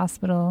Northwest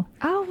Hospital.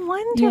 Oh,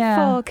 wonderful.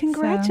 Yeah,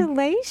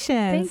 congratulations.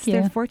 Thank you.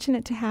 They're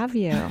fortunate to have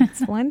you.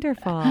 It's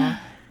wonderful.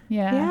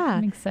 Yeah,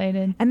 I'm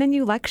excited. And then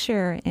you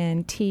lecture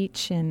and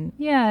teach and...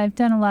 Yeah, I've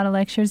done a lot of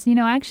lectures. You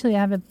know, actually, I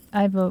have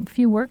a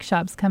few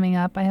workshops coming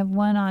up. I have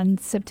one on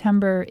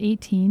September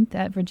 18th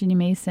at Virginia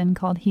Mason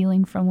called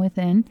Healing from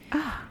Within.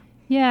 Oh.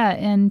 Yeah,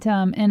 and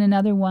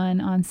another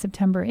one on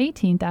September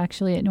 18th,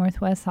 actually, at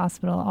Northwest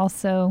Hospital.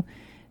 Also,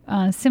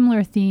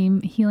 similar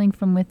theme, Healing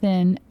from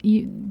Within,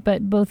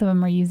 but both of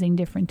them are using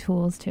different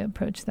tools to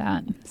approach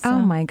that. So, oh,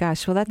 my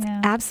gosh. Well, that's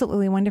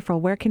absolutely wonderful.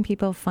 Where can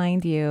people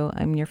find you?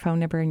 Your phone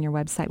number and your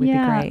website would be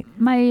great.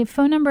 My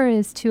phone number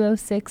is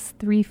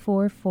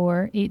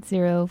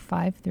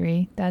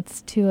 206-344-8053.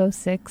 That's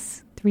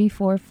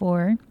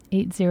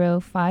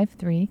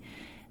 206-344-8053.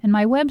 And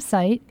my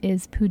website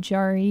is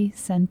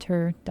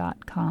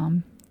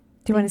pujaricenter.com.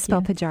 Do you want to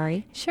spell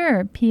Pujari?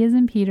 Sure. P as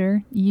in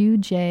Peter,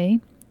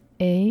 UJARI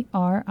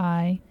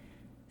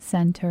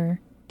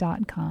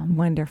center.com.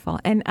 Wonderful.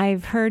 And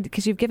I've heard,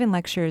 because you've given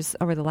lectures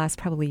over the last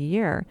probably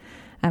year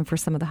for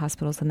some of the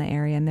hospitals in the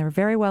area, and they're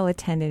very well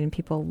attended and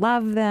people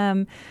love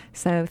them.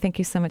 So thank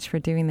you so much for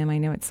doing them. I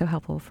know it's so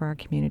helpful for our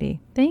community.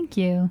 Thank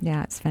you.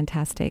 Yeah, it's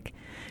fantastic.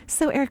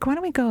 So Eric, why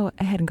don't we go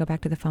ahead and go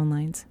back to the phone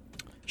lines?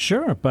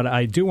 Sure, but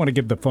I do want to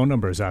give the phone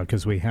numbers out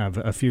because we have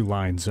a few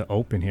lines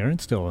open here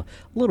and still a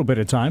little bit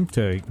of time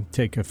to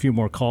take a few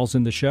more calls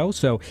in the show.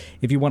 So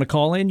if you want to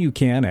call in, you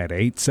can at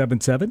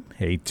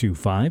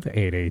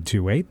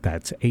 877-825-8828.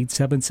 That's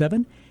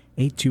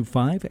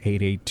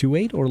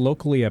 877-825-8828, or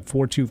locally at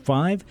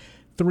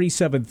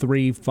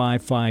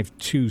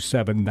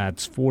 425-373-5527.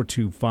 That's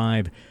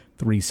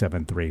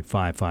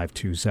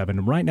 425-373-5527.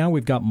 And right now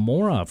we've got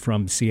Maura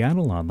from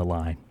Seattle on the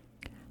line.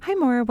 Hi,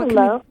 Maura.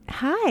 Hello.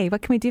 Hi.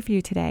 What can we do for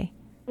you today?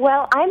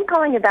 Well, I'm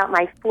calling about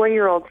my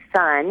 4-year-old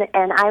son,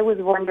 and I was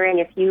wondering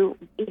if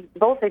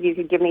both of you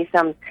could give me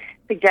some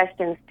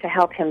suggestions to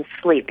help him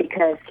sleep,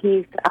 because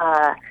he's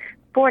 4.5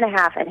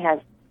 and has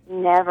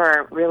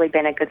never really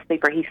been a good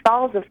sleeper. He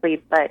falls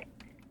asleep, but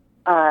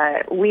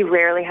we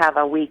rarely have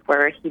a week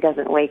where he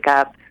doesn't wake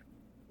up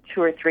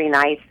 2 or 3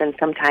 nights, and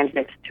sometimes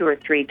it's 2 or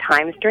 3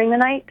 times during the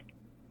night.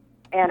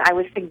 And I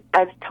was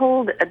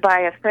told by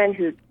a friend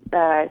who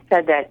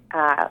said that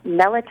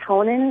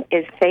melatonin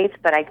is safe,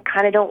 but I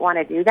kind of don't want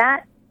to do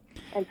that.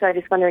 And so I'm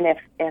just wondering if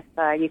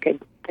you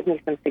could give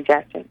me some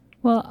suggestions.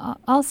 Well,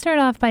 I'll start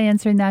off by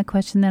answering that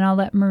question, then I'll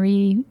let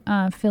Marie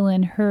fill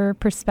in her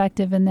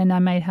perspective, and then I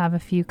might have a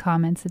few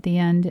comments at the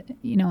end,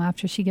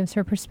 after she gives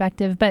her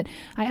perspective. But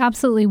I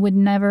absolutely would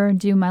never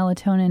do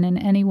melatonin in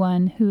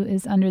anyone who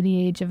is under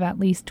the age of at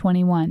least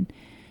 21.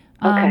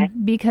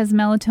 Because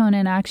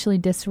melatonin actually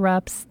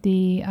disrupts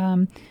the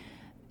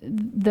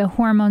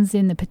hormones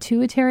in the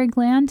pituitary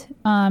gland,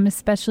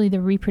 especially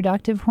the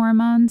reproductive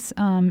hormones.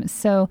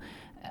 So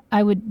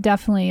I would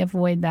definitely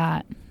avoid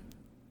that.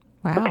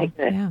 Wow. Okay,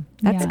 good. Yeah.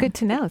 That's good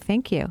to know.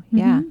 Thank you.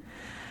 Mm-hmm.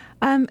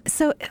 Yeah.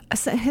 So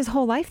his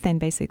whole life then,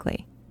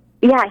 basically.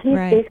 Yeah, he's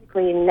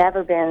basically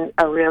never been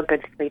a real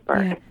good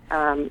sleeper.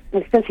 Yeah.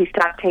 Since he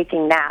stopped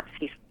taking naps,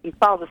 he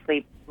falls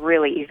asleep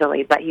really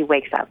easily, but he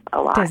wakes up a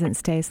lot. Doesn't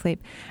stay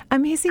asleep.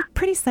 Is he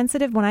pretty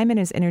sensitive? When I'm in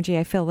his energy,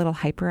 I feel a little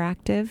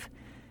hyperactive.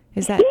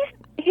 Is that...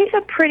 He's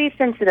a pretty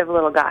sensitive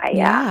little guy,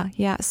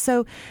 Yeah.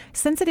 So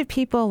sensitive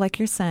people like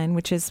your son,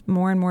 which is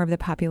more and more of the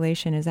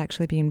population is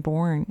actually being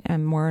born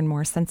more and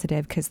more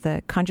sensitive because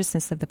the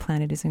consciousness of the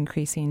planet is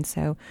increasing.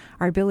 So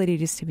our ability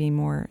just to be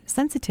more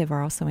sensitive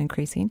are also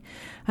increasing.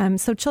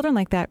 So children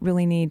like that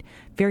really need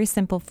very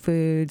simple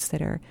foods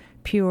that are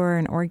pure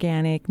and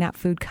organic, not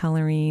food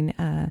coloring.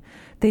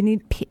 They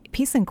need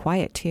peace and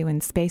quiet, too,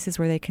 and spaces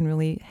where they can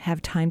really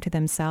have time to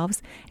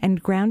themselves.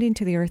 And grounding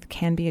to the earth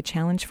can be a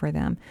challenge for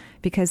them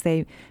because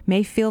they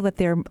may feel that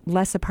they're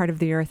less a part of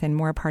the earth and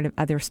more a part of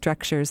other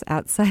structures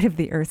outside of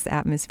the earth's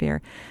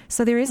atmosphere.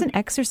 So there is an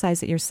exercise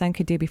that your son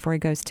could do before he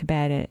goes to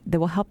bed that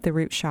will help the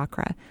root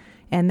chakra.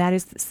 And that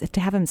is to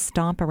have him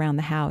stomp around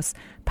the house,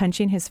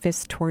 punching his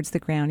fist towards the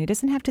ground. He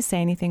doesn't have to say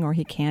anything, or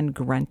he can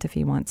grunt if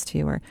he wants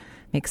to, or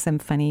make some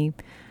funny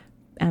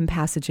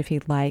passage if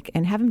he'd like,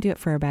 and have him do it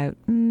for about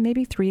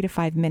maybe 3 to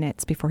 5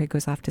 minutes before he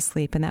goes off to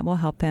sleep. And that will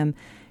help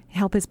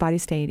his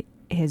body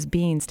his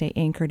being stay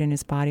anchored in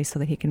his body so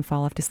that he can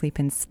fall off to sleep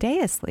and stay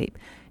asleep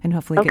and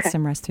hopefully get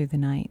some rest through the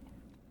night.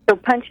 So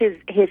punches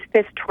his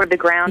fist toward the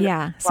ground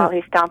while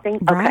he's stomping?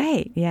 Okay.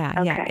 Right,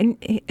 yeah. And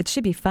it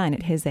should be fun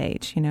at his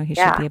age. He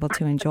should be able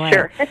to enjoy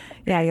it.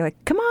 Yeah, you're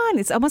like, come on.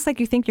 It's almost like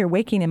you think you're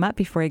waking him up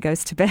before he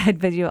goes to bed,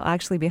 but you'll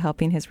actually be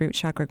helping his root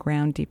chakra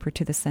ground deeper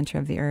to the center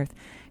of the earth.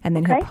 And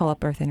then he'll pull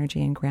up earth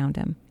energy and ground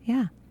him.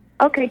 Yeah.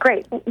 Okay,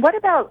 great. What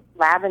about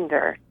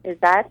lavender? Is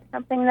that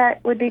something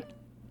that would be...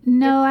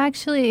 No,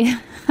 actually,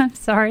 I'm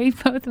sorry,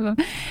 both of them.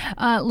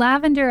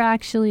 Lavender,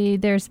 actually,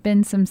 there's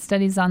been some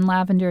studies on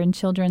lavender in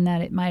children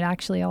that it might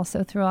actually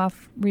also throw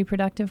off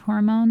reproductive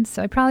hormones.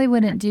 So I probably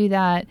wouldn't do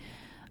that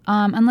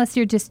unless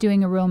you're just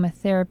doing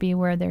aromatherapy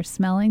where they're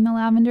smelling the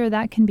lavender.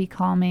 That can be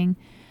calming.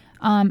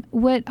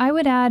 What I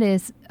would add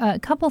is a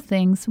couple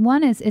things.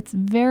 One is it's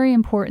very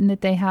important that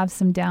they have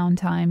some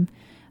downtime.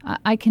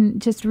 I can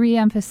just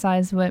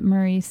reemphasize what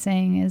Marie's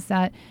saying is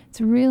that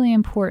it's really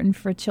important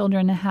for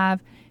children to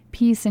have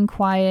peace and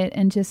quiet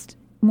and just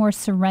more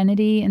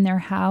serenity in their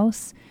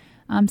house.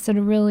 So to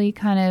really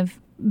kind of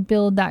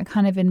build that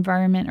kind of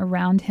environment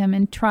around him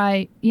and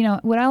try,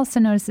 what I also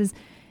notice is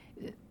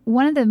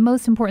one of the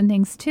most important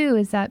things too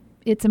is that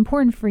it's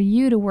important for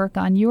you to work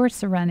on your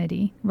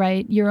serenity,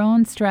 right? Your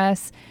own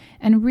stress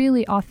and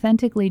really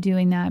authentically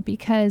doing that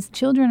because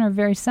children are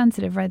very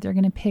sensitive, right? They're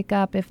going to pick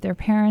up if their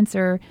parents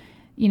are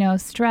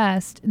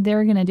stressed,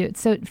 they're going to do it.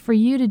 So for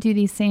you to do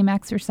these same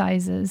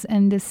exercises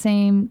and the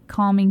same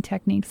calming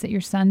techniques that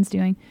your son's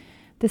doing.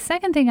 The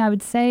second thing I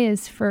would say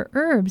is for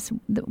herbs,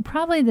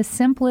 probably the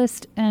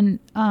simplest and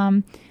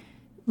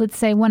let's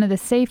say one of the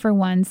safer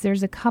ones,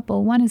 there's a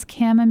couple. One is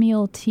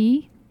chamomile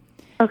tea.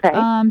 Okay.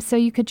 So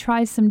you could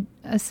try some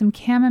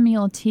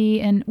chamomile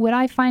tea. And what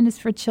I find is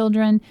for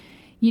children,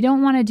 you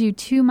don't want to do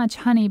too much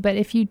honey, but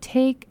if you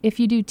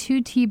do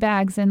 2 tea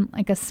bags and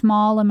like a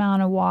small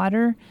amount of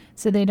water,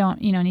 so they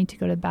don't, need to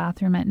go to the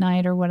bathroom at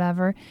night or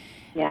whatever,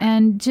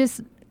 and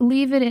just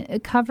leave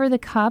it, cover the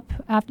cup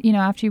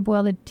after you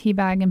boil the tea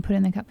bag and put it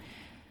in the cup.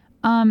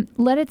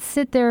 Let it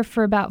sit there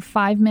for about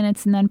 5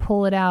 minutes and then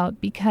pull it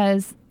out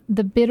because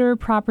the bitter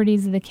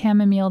properties of the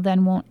chamomile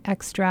then won't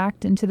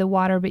extract into the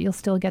water, but you'll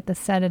still get the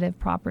sedative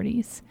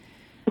properties.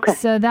 Okay.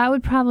 So that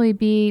would probably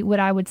be what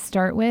I would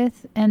start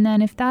with. And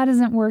then if that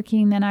isn't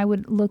working, then I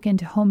would look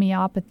into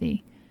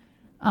homeopathy.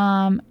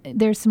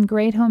 There's some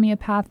great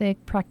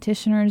homeopathic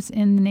practitioners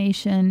in the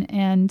nation,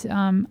 and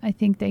I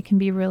think they can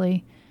be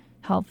really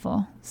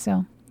helpful.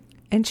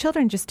 And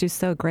children just do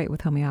so great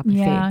with homeopathy.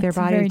 Yeah, their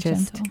body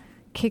just gentle.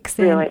 Kicks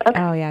in. Really?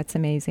 Okay. Oh, yeah, it's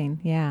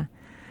amazing. Yeah.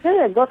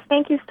 Good. Well,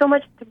 thank you so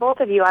much to both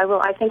of you.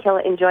 I think he'll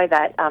enjoy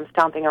that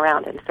stomping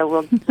around, and so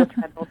we'll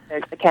try both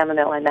the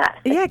chamomile and that.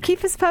 Yeah,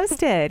 keep us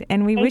posted,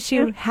 and we wish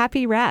you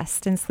happy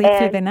rest and sleep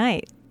through the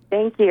night.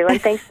 Thank you,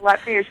 and thanks a lot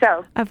for your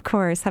show. Of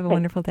course. Have a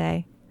wonderful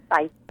day.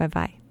 Bye.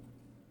 Bye-bye.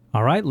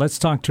 All right, let's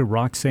talk to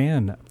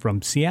Roxanne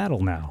from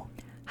Seattle now.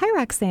 Hi,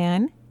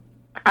 Roxanne.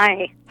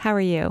 Hi. How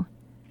are you?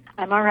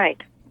 I'm all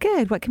right.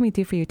 Good. What can we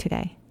do for you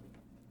today?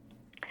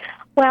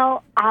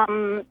 Well,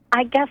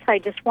 I guess I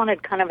just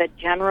wanted kind of a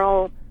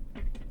general,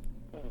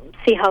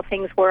 see how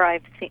things were.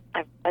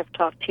 I've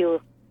talked to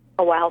you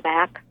a while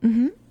back,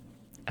 Mm-hmm.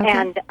 Okay.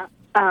 and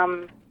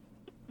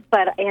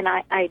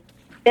I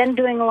been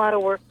doing a lot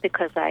of work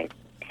because I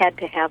had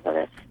to have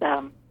this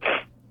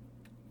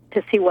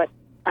to see what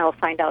I'll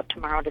find out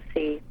tomorrow, to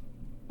see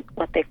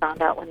what they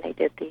found out when they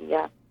did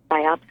the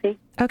biopsy.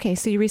 Okay,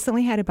 so you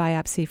recently had a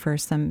biopsy for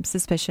some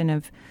suspicion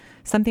of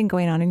something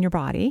going on in your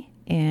body,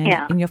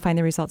 and you'll find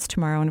the results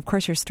tomorrow. And of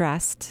course, you're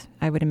stressed,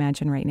 I would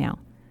imagine, right now.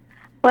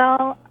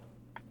 Well,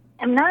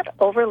 I'm not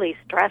overly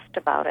stressed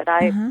about it.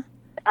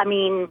 I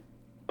mean,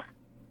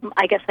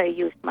 I guess I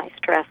used my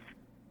stress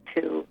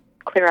to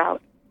clear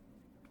out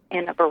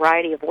in a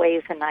variety of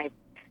ways, and I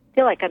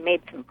feel like I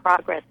made some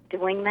progress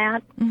doing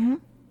that.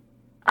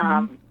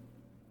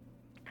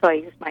 So I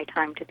used my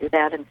time to do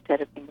that instead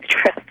of being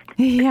stressed.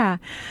 Yeah.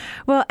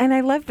 Well, and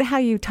I love how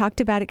you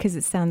talked about it, because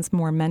it sounds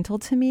more mental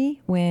to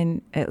me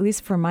when, at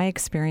least for my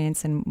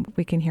experience, and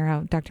we can hear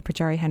how Dr.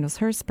 Pujari handles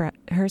her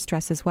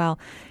stress as well,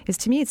 is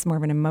to me it's more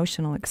of an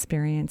emotional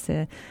experience.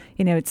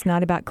 It's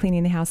not about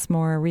cleaning the house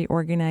more,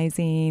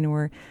 reorganizing,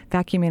 or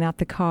vacuuming out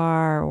the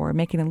car, or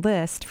making a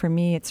list. For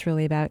me, it's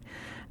really about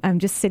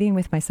just sitting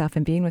with myself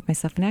and being with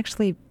myself, and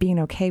actually being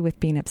okay with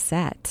being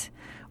upset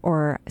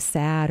or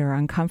sad or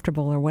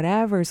uncomfortable or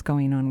whatever's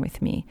going on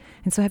with me.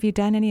 And so have you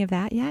done any of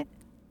that yet?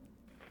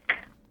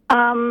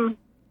 I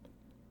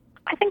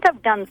think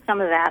I've done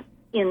some of that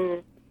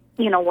in,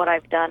 what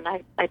I've done.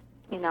 I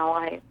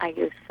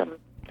used some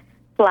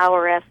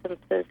flower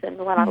essences, and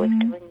when I was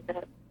doing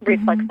the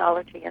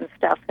reflexology and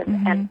stuff,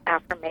 and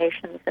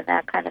affirmations and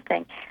that kind of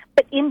thing.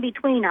 But in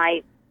between,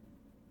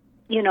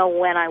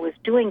 when I was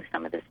doing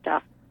some of this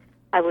stuff,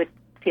 I would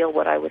feel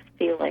what I was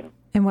feeling.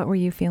 And what were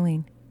you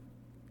feeling?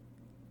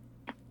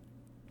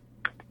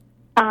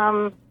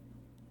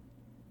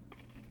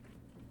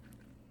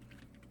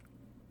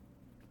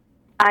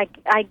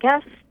 I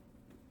guess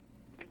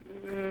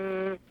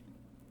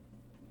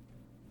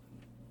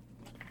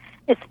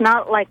it's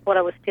not like what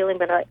I was feeling,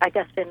 but I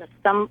guess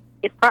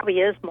it probably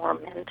is more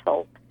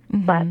mental.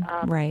 But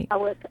right. I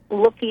was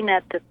looking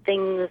at the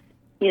things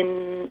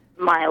in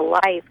my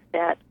life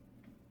that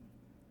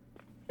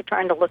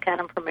trying to look at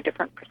them from a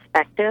different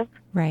perspective.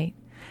 Right.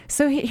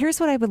 So here's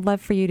what I would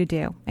love for you to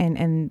do.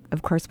 And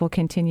of course, we'll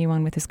continue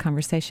on with this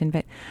conversation,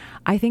 but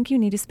I think you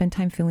need to spend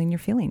time feeling your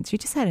feelings. You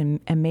just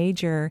had a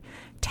major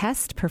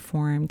test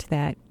performed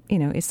that,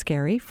 is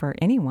scary for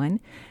anyone.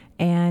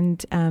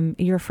 And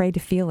you're afraid to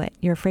feel it.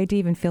 You're afraid to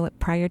even feel it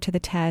prior to the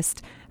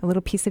test. A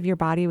little piece of your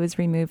body was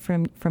removed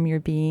from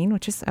your being,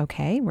 which is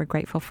okay. We're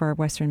grateful for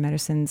Western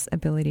medicine's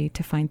ability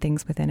to find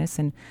things within us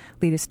and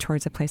lead us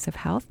towards a place of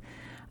health.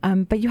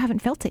 But you haven't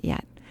felt it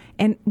yet.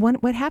 And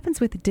what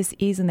happens with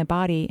dis-ease in the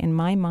body, in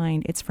my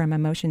mind, it's from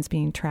emotions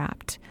being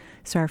trapped.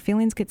 So our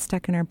feelings get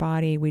stuck in our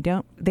body.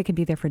 They can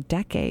be there for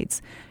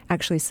decades,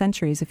 actually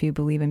centuries, if you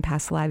believe in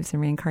past lives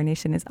and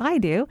reincarnation, as I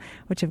do,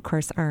 which of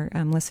course our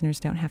listeners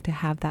don't have to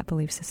have that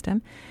belief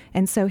system.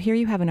 And so here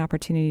you have an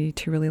opportunity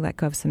to really let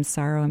go of some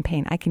sorrow and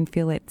pain. I can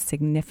feel it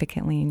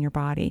significantly in your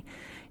body.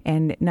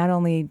 And not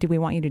only do we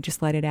want you to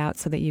just let it out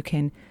so that you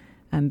can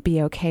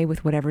be okay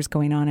with whatever's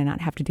going on and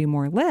not have to do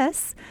more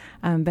lists,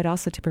 but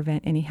also to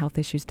prevent any health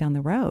issues down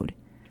the road.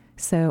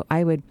 So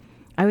I would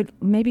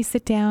maybe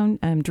sit down,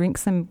 drink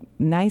some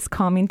nice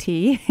calming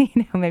tea,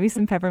 maybe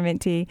some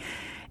peppermint tea,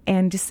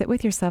 and just sit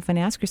with yourself and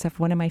ask yourself,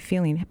 what am I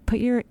feeling? Put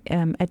your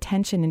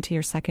attention into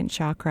your second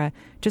chakra,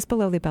 just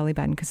below the belly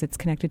button, because it's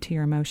connected to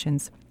your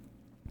emotions,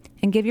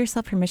 and give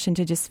yourself permission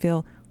to just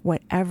feel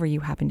whatever you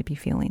happen to be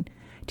feeling.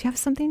 Do you have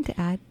something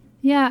to add?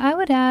 Yeah, I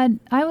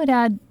would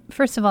add,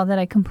 first of all, that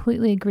I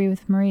completely agree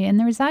with Marie. And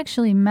there's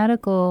actually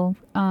medical,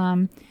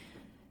 from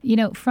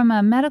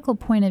a medical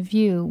point of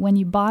view, when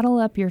you bottle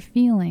up your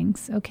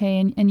feelings, okay,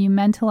 and you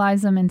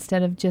mentalize them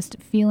instead of just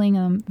feeling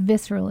them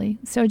viscerally.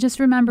 So just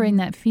remembering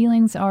that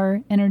feelings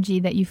are energy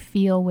that you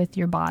feel with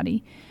your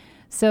body.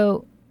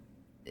 So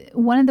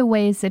one of the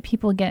ways that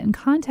people get in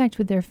contact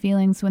with their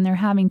feelings when they're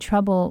having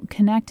trouble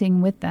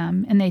connecting with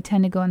them, and they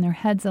tend to go in their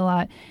heads a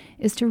lot,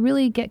 is to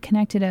really get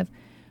connected of,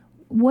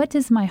 what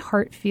does my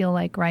heart feel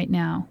like right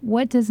now?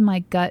 What does my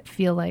gut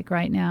feel like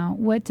right now?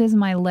 What does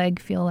my leg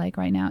feel like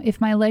right now?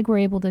 If my leg were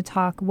able to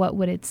talk, what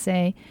would it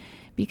say?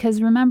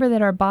 Because remember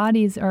that our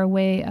bodies are a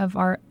way of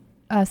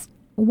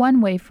one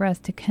way for us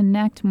to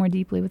connect more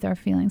deeply with our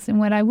feelings. And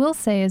what I will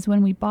say is,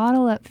 when we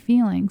bottle up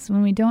feelings,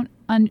 when we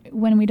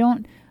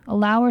don't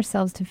allow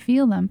ourselves to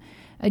feel them,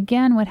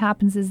 again, what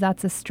happens is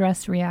that's a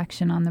stress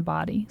reaction on the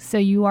body. So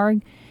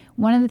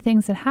one of the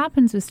things that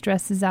happens with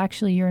stress is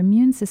actually your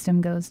immune system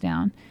goes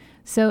down.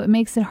 So it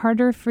makes it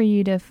harder for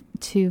you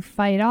to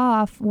fight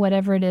off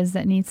whatever it is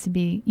that needs to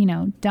be,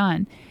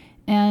 done.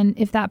 And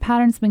if that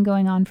pattern's been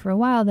going on for a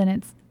while,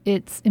 then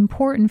it's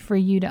important for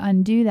you to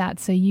undo that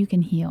so you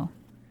can heal.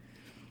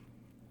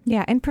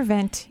 Yeah, and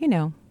prevent,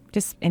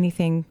 just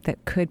anything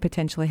that could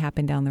potentially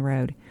happen down the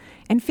road.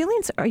 And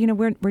feelings are,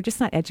 we're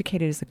just not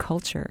educated as a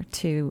culture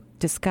to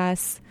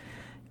discuss,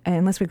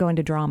 unless we go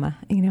into drama,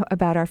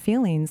 about our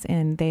feelings,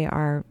 and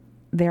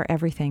they're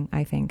everything,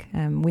 I think.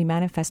 We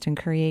manifest and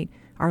create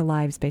our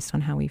lives based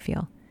on how we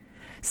feel.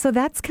 So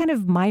that's kind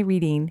of my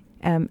reading.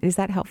 Is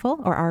that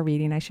helpful? Or our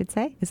reading, I should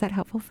say. Is that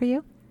helpful for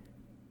you?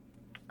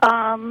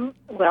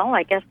 Well,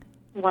 I guess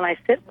when I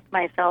sit with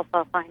myself,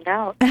 I'll find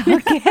out.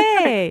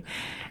 Okay.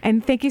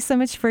 And thank you so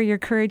much for your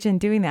courage in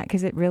doing that,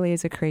 because it really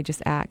is a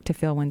courageous act to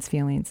feel one's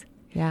feelings.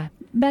 Yeah.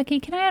 Becky,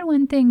 can I add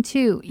one thing,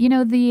 too? You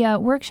know, the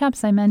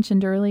workshops I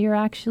mentioned earlier,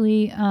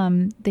 actually,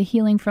 the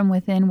Healing from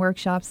Within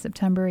workshops,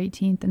 September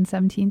 18th and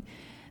 17th,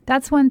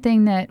 that's one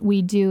thing that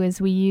we do is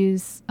we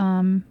use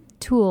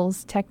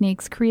tools,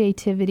 techniques,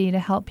 creativity to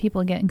help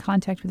people get in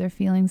contact with their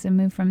feelings and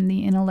move from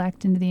the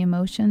intellect into the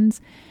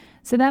emotions.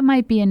 So that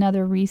might be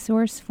another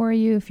resource for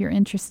you. If you're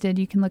interested,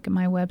 you can look at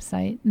my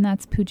website, and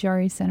that's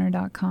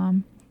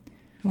pujaricenter.com.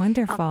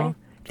 Wonderful. Okay.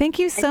 Thank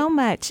you so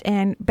much,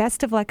 and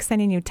best of luck,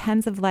 sending you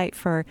tons of light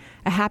for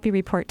a happy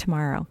report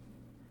tomorrow.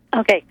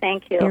 Okay,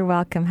 thank you. You're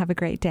welcome. Have a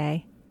great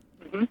day.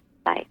 Mm-hmm.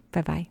 Bye.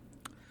 Bye-bye.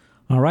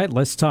 All right,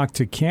 let's talk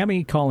to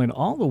Cammie calling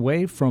all the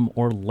way from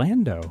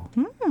Orlando.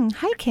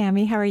 Hi,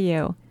 Cammie. How are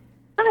you?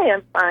 Hi,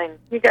 I'm fine.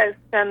 You guys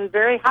sound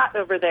very hot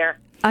over there.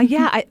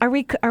 Yeah. Are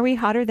we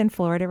hotter than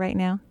Florida right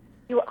now?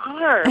 You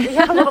are. We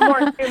have a little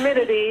more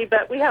humidity,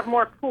 but we have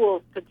more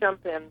pools to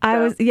jump in.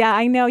 So.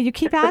 I know. You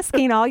keep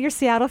asking all your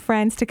Seattle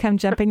friends to come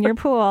jump in your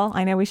pool.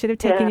 I know we should have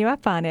taken you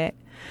up on it.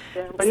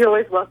 Yeah, but you're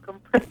always welcome.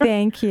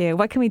 Thank you.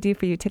 What can we do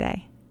for you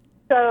today?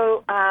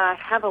 So I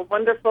have a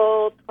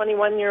wonderful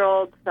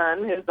 21-year-old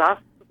son who's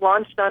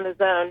launched on his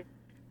own.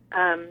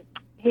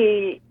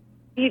 He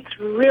eats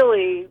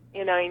really,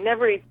 he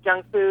never eats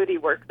junk food. He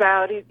works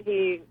out.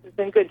 He's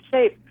in good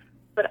shape.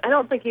 But I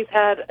don't think he's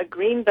had a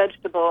green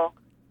vegetable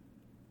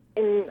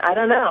in, I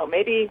don't know,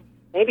 maybe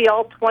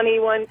all 20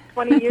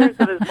 years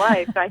of his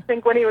life. I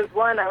think when he was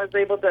 1, I was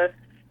able to,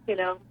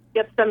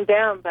 get some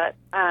down. But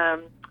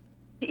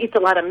he eats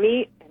a lot of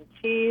meat and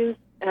cheese.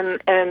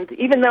 And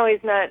even though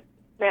he's not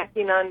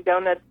snacking on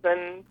donuts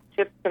and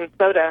chips and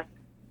soda,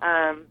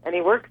 and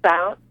he works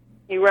out,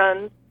 he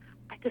runs,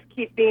 I just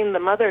keep being the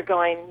mother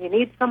going, you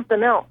need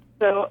something else.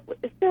 So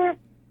is there,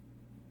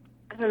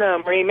 I don't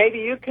know, Marie, maybe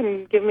you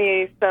can give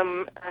me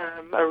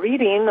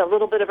a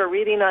little bit of a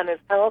reading on his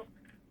health.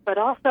 But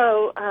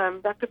also,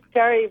 Dr.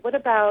 Pujari, what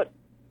about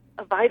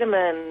a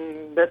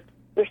vitamin?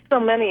 There's so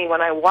many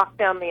when I walk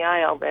down the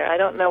aisle there. I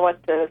don't know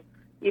what to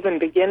even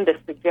begin to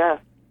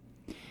suggest.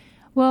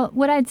 Well,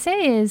 what I'd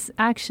say is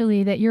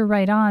actually that you're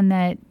right on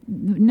that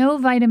no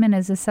vitamin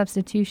is a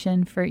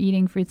substitution for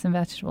eating fruits and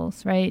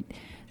vegetables, right?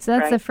 So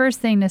that's the first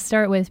thing to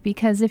start with,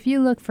 because if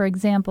you look, for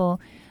example,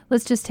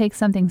 let's just take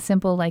something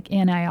simple like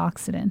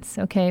antioxidants,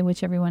 okay,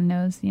 which everyone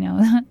knows,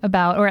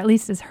 about, or at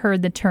least has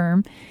heard the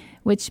term,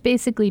 which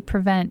basically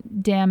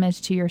prevent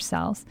damage to your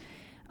cells.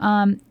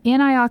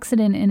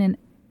 Antioxidant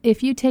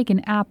if you take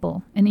an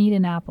apple and eat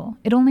an apple,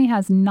 it only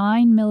has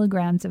 9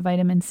 milligrams of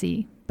vitamin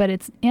C, but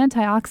its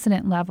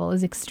antioxidant level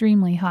is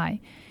extremely high.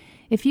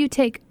 If you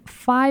take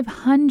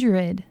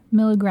 500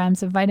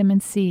 milligrams of vitamin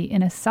C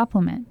in a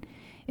supplement,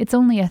 it's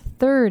only a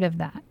third of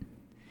that.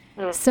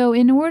 So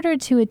in order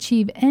to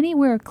achieve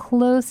anywhere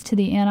close to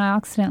the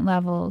antioxidant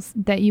levels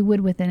that you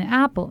would with an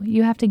apple,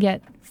 you have to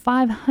get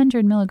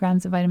 500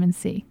 milligrams of vitamin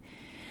C.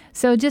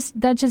 So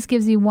that just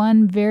gives you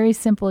one very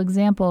simple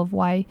example of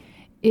why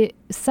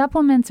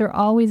supplements are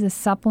always a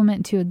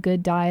supplement to a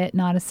good diet,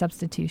 not a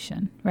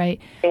substitution, right?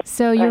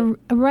 So you're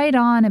right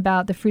on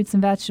about the fruits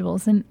and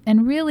vegetables. And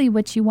really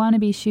what you want to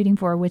be shooting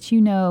for, which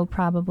you know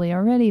probably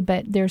already,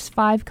 but there's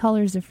 5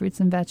 colors of fruits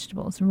and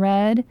vegetables: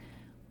 red,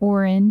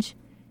 orange,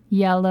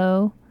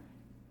 yellow,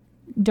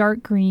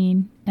 dark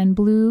green, and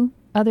blue.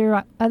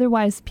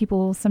 Otherwise, people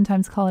will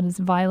sometimes call it as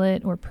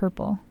violet or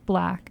purple,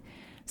 black.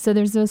 So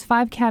there's those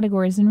 5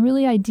 categories, and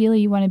really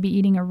ideally you want to be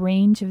eating a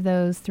range of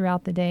those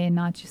throughout the day and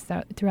not just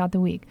throughout the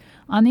week.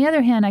 On the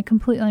other hand, I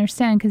completely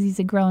understand because he's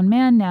a grown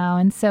man now,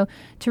 and so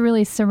to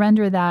really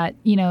surrender that,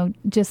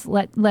 just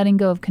letting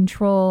go of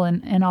control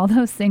and all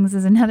those things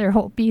is another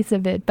whole piece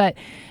of it. But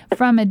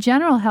from a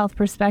general health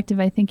perspective,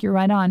 I think you're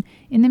right on.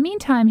 In the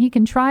meantime, he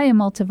can try a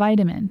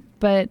multivitamin,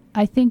 but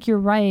I think you're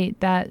right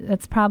that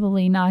that's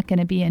probably not going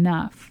to be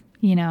enough,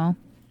 Yeah.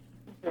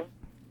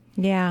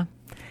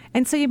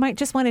 And so you might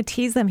just want to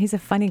tease him. He's a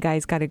funny guy.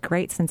 He's got a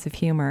great sense of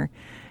humor.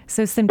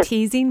 So some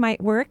teasing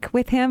might work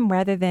with him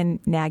rather than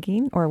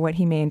nagging, or what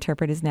he may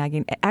interpret as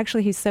nagging.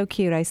 Actually, he's so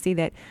cute. I see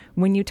that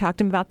when you talk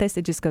to him about this,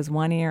 it just goes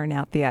one ear and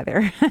out the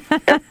other.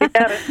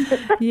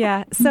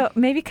 Yeah. So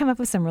maybe come up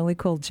with some really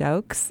cool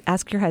jokes.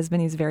 Ask your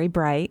husband. He's very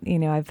bright.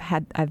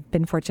 I've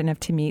been fortunate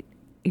enough to meet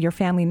your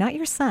family, not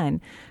your son,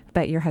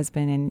 but your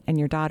husband and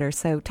your daughter.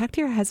 So talk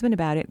to your husband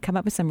about it. Come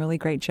up with some really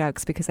great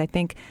jokes, because I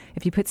think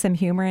if you put some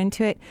humor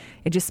into it,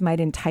 it just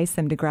might entice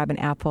them to grab an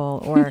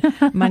apple or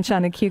munch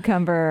on a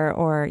cucumber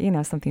or,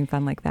 something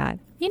fun like that.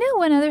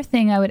 One other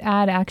thing I would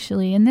add,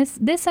 actually, and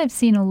this I've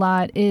seen a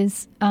lot,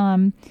 is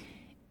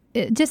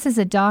just as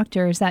a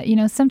doctor, is that,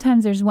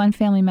 sometimes there's one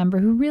family member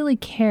who really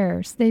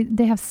cares.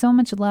 They have so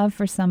much love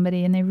for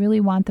somebody and they really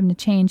want them to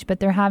change,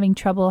 but they're having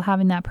trouble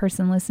having that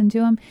person listen to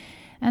them.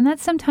 And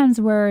that's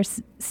sometimes where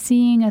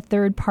seeing a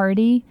third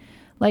party,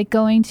 like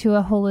going to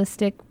a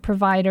holistic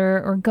provider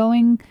or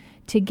going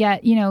to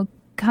get,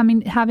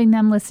 having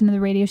them listen to the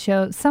radio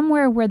show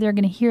somewhere where they're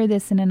going to hear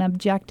this in an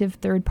objective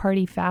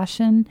third-party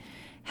fashion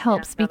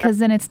helps, because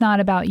then it's not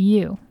about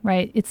you,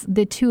 right? It's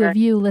the two of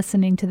you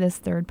listening to this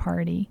third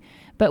party,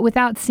 but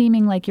without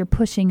seeming like you're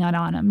pushing it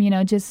on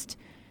them, just,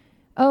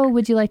 oh,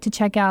 would you like to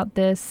check out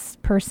this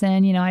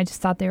person? I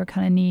just thought they were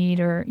kind of neat,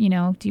 or,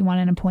 do you want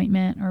an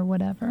appointment or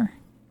whatever?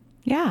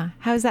 Yeah.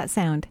 How does that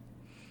sound?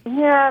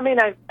 Yeah,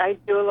 I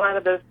do a lot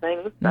of those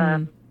things.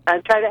 I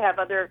try to have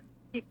other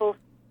people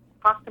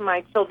talk to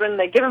my children.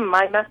 They give them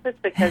my message,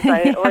 because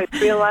I always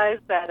realize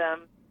that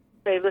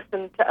they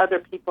listen to other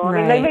people.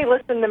 Right. They may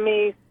listen to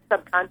me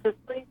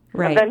subconsciously.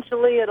 Right.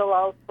 Eventually, it'll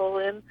all pull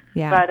in.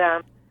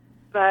 Yeah.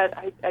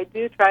 But I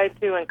do try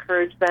to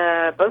encourage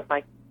both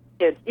my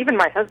kids, even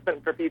my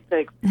husband, for Pete's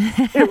sake,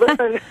 to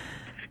listen,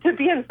 to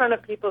be in front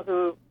of people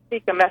who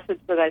speak a message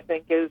that I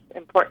think is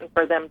important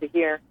for them to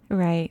hear.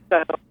 Right.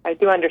 So I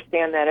do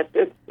understand that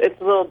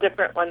it's a little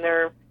different when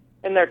they're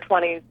in their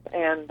 20s,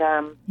 and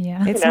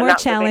it's more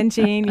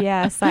challenging.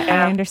 Yes,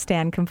 I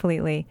understand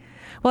completely.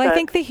 Well, I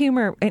think the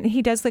humor, and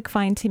he does look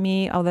fine to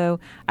me, although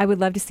I would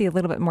love to see a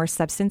little bit more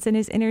substance in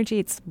his energy.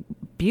 It's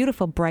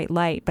beautiful, bright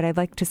light, but I'd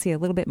like to see a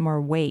little bit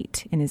more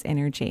weight in his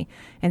energy.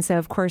 And so,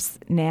 of course,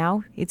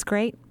 now it's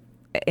great.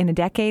 In a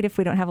decade, if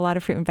we don't have a lot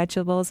of fruit and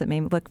vegetables, it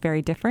may look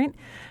very different.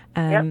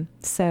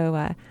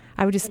 So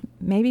I would just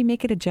maybe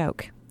make it a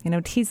joke.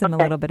 Tease him a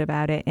little bit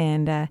about it,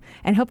 and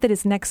hope that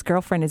his next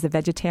girlfriend is a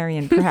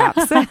vegetarian,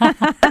 perhaps. That's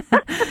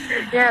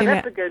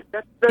a good.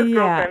 Those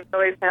girlfriends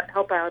always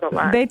help out a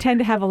lot. They tend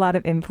to have a lot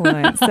of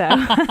influence. So.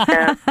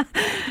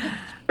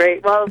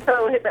 Great. Well,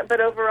 but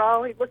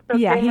overall, he looks okay.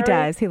 Yeah, he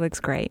does. He looks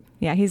great.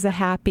 Yeah, he's a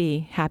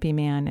happy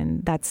man,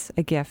 and that's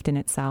a gift in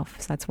itself.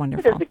 So that's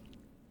wonderful.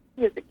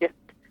 He is a gift.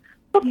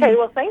 Okay,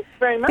 well, thanks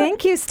very much.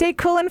 Thank you. Stay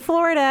cool in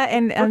Florida,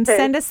 and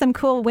send us some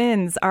cool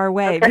winds our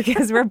way,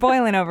 because we're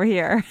boiling over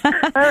here.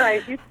 All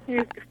right.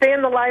 You stay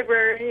in the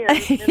library and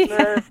in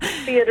the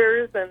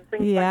theaters and things like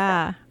that.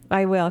 Yeah,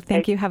 I will.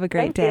 Thank you. Have a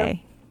great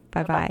day.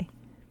 Bye-bye.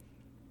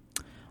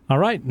 All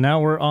right. Now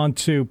we're on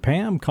to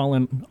Pam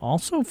calling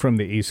also from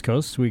the East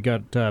Coast. We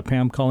got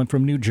Pam calling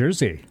from New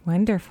Jersey.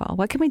 Wonderful.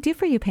 What can we do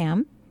for you,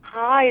 Pam?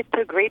 Hi. It's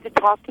so great to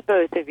talk to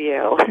both of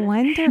you.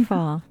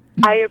 Wonderful.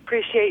 I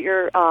appreciate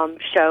your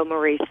show,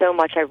 Marie, so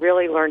much. I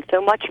really learned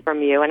so much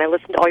from you, and I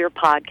listened to all your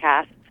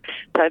podcasts,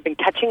 so I've been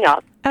catching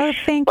up. Oh,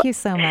 thank you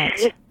so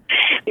much.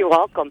 You're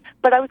welcome.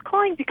 But I was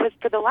calling because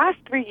for the last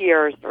 3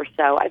 years or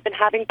so, I've been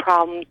having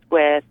problems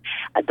with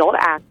adult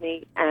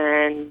acne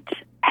and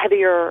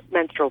heavier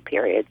menstrual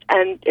periods.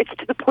 And it's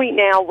to the point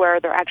now where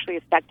they're actually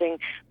affecting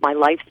my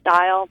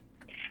lifestyle,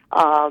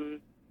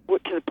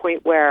 to the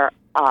point where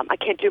I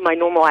can't do my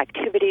normal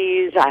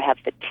activities. I have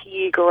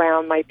fatigue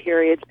around my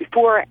periods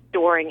before,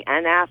 during,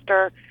 and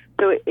after.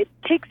 So it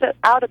takes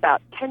out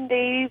about 10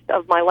 days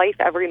of my life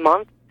every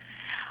month.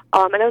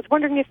 And I was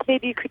wondering if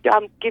maybe you could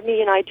give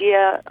me an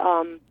idea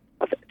of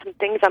some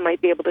things I might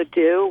be able to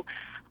do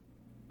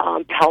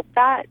to help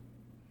that.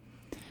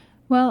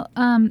 Well,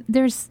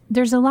 there's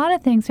a lot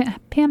of things.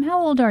 Pam, how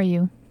old are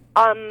you?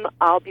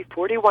 I'll be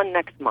 41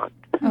 next month.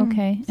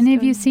 Okay. And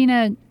have you seen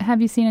a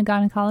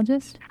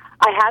gynecologist?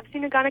 I have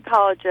seen a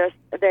gynecologist.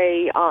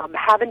 They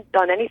haven't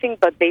done anything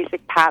but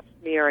basic pap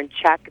smear and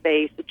check.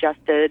 They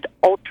suggested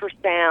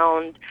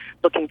ultrasound,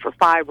 looking for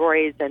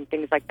fibroids and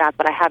things like that,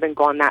 but I haven't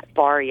gone that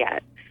far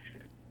yet.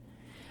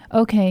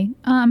 Okay.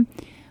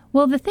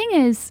 Well, the thing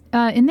is,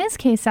 in this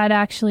case, I'd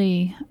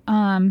actually...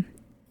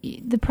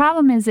 the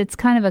problem is it's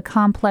kind of a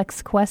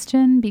complex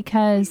question,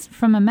 because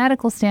from a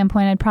medical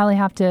standpoint, I'd probably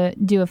have to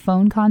do a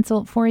phone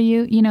consult for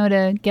you,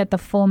 to get the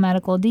full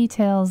medical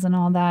details and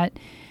all that,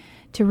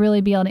 to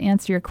really be able to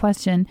answer your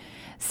question.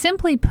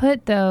 Simply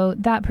put, though,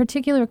 that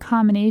particular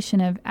combination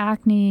of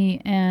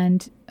acne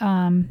and,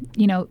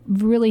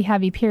 really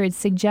heavy periods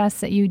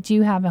suggests that you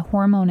do have a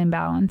hormone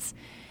imbalance.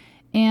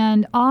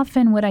 And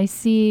often what I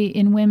see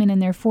in women in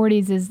their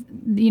 40s is,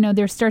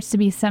 there starts to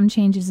be some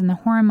changes in the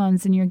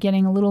hormones, and you're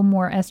getting a little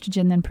more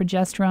estrogen than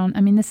progesterone.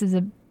 I mean, this is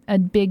a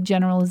big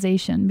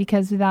generalization,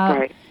 because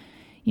without,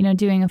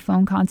 doing a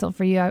phone consult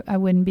for you, I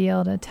wouldn't be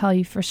able to tell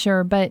you for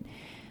sure,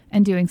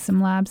 and doing some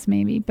labs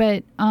maybe.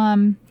 But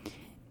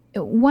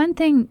one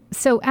thing,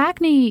 so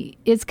acne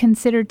is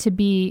considered to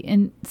be,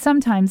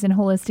 sometimes in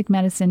holistic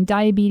medicine,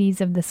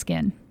 diabetes of the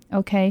skin.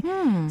 Okay.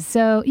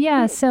 So,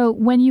 so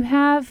when you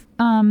have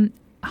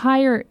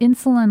higher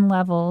insulin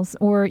levels,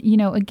 or,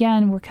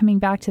 again, we're coming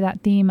back to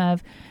that theme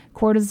of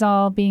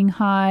cortisol being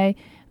high,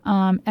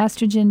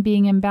 estrogen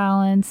being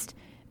imbalanced,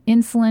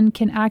 insulin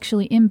can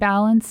actually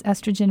imbalance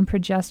estrogen and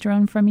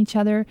progesterone from each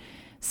other.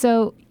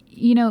 So,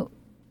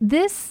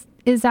 this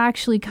is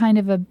actually kind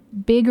of a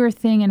bigger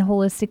thing in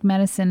holistic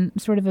medicine,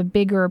 sort of a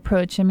bigger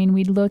approach. I mean,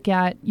 we'd look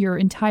at your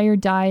entire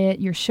diet,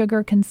 your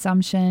sugar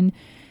consumption,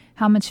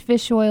 how much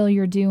fish oil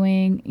you're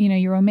doing,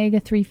 your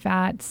omega-3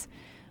 fats.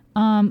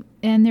 And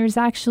there's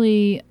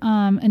actually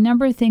a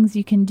number of things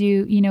you can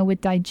do, with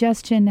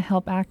digestion to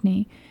help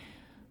acne.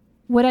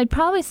 What I'd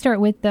probably start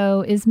with,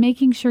 though, is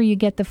making sure you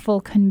get the full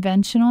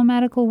conventional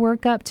medical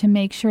workup to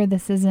make sure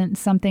this isn't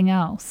something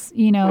else.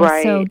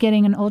 Right. So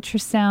getting an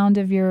ultrasound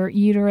of your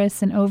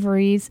uterus and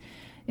ovaries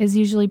is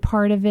usually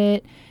part of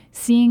it.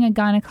 Seeing a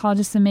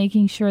gynecologist and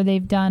making sure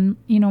they've done,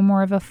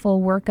 more of a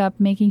full workup,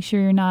 making sure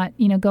you're not,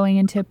 going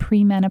into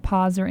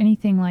premenopause or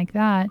anything like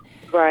that.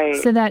 Right.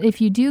 So that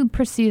if you do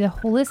pursue the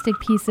holistic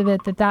piece of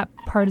it, that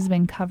part has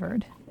been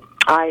covered.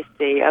 I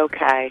see.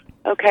 Okay.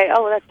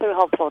 Oh, that's so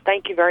helpful.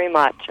 Thank you very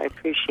much. I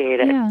appreciate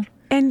it. Yeah.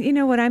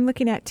 And what I'm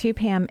looking at too,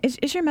 Pam,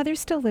 is your mother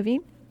still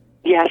living?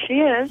 Yeah, she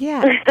is.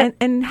 Yeah.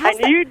 And I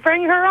knew you'd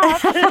bring her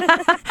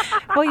up.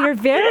 Well, you're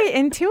very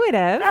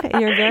intuitive.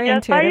 You're very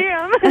intuitive.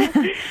 Yes,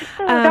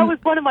 I am. That was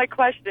one of my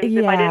questions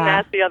if I didn't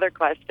ask the other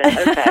question.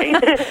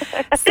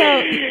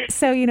 Okay.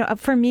 So,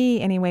 for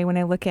me anyway, when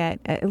I look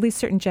at least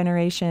certain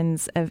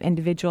generations of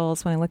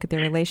individuals, when I look at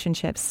their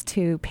relationships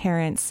to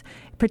parents,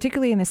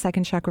 particularly in the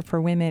second chakra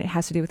for women, it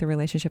has to do with the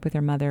relationship with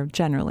their mother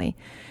generally.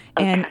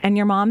 Okay. And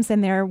your mom's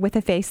in there with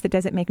a face that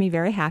doesn't make me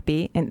very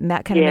happy. And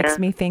that kind of makes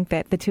me think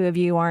that the two of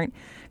you aren't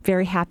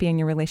very happy in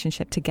your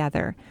relationship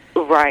together.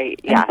 Right,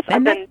 yes.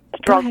 And I've been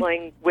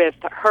struggling with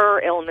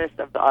her illness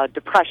of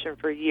depression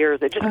for years.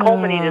 It just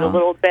culminated a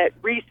little bit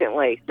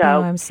recently. So,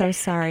 I'm so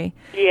sorry.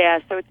 Yeah,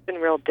 so it's been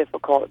real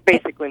difficult,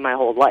 basically my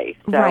whole life.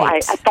 So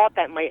right. I thought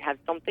that might have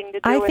something to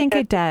do with it. I think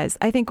it does.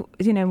 I think,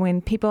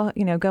 when people,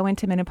 go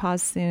into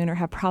menopause soon or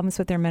have problems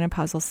with their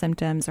menopausal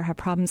symptoms or have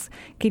problems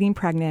getting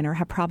pregnant or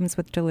have problems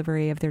with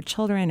delivery of their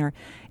children or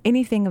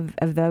anything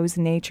of those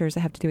natures that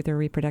have to do with their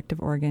reproductive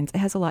organs, it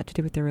has a lot to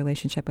do with their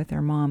relationship with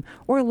their mom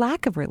or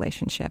lack of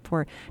relationship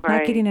or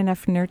not getting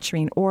enough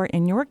nurturing, or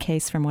in your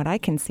case, from what I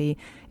can see,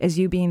 is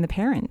you being the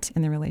parent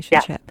in the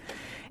relationship. Yeah.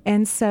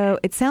 And so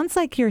it sounds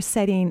like you're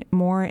setting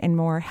more and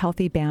more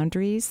healthy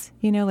boundaries,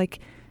 like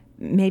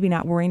maybe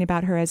not worrying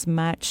about her as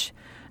much,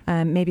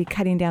 maybe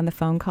cutting down the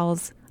phone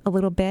calls a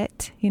little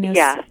bit,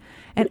 Yeah.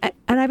 And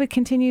I would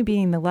continue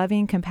being the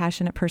loving,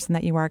 compassionate person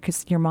that you are,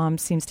 because your mom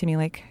seems to me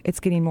like it's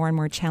getting more and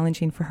more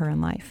challenging for her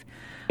in life.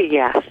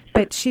 Yes.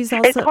 But she's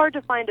also... It's hard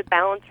to find a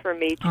balance for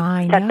me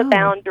to set the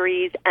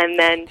boundaries and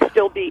then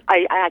still be...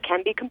 I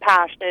can be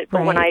compassionate,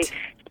 but when I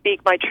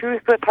speak my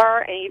truth with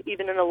her, and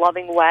even in a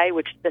loving way,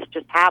 which this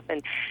just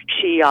happened,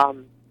 she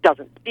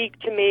doesn't speak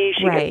to me.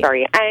 She gets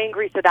very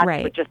angry, so that's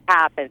what just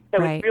happened.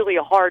 So it's really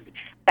a hard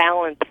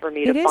balance for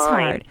me to find. It is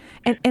hard.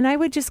 And I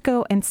would just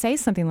go and say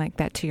something like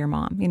that to your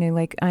mom.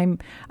 Like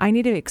I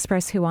need to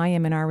express who I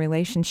am in our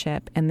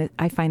relationship, and that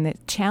I find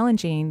that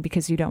challenging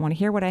because you don't want to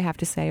hear what I have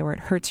to say, or it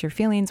hurts your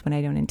feelings when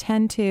I don't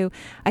intend to.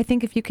 I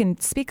think if you can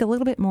speak a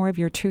little bit more of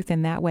your truth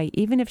in that way,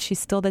 even if she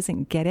still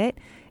doesn't get it,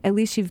 at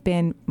least you've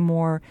been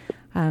more,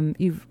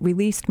 you've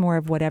released more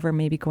of whatever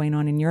may be going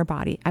on in your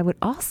body. I would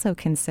also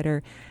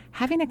consider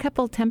having a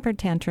couple temper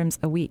tantrums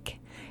a week.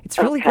 It's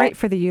really great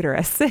for the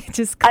uterus. It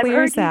just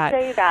clears that. I've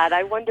heard you say that.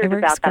 I wondered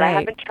about that. I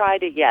haven't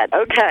tried it yet.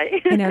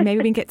 Okay. Maybe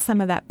we can get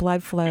some of that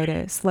blood flow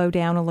to slow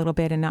down a little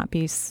bit and not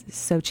be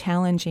so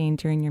challenging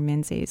during your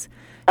menses.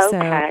 So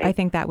I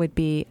think that would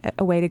be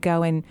a way to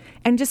go. And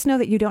just know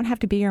that you don't have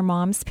to be your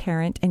mom's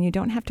parent and you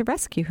don't have to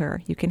rescue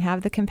her. You can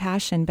have the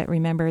compassion, but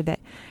remember that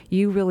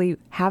you really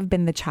have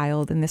been the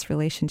child in this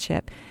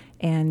relationship.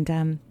 And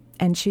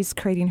she's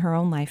creating her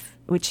own life,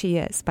 which she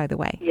is, by the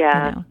way.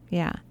 Yeah.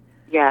 Yeah.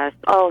 Yes.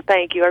 Oh,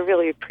 thank you. I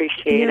really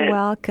appreciate it. You're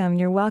welcome.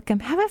 You're welcome.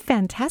 Have a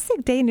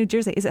fantastic day in New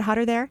Jersey. Is it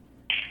hotter there?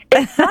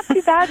 It's not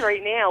too bad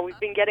right now. We've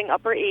been getting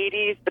upper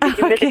 80s, but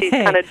the humidity's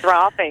kind of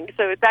dropping,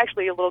 so it's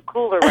actually a little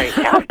cooler right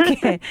now.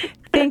 Okay.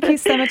 Thank you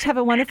so much. Have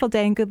a wonderful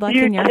day and good luck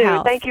in your too.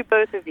 health. Thank you,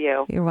 both of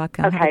you. You're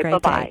welcome. Okay, have a great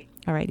bye-bye. day.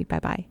 All righty.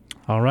 Bye-bye.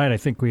 All right, I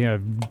think we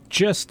have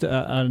just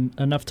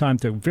enough time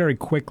to very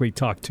quickly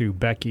talk to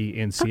Becky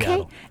in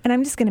Seattle. Okay, and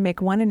I'm just going to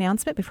make one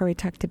announcement before we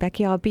talk to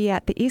Becky. I'll be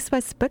at the East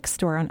West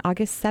Bookstore on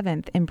August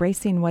 7th,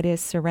 Embracing What Is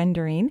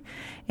Surrendering.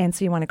 And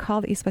so you want to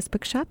call the East West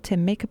Bookshop to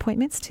make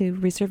appointments to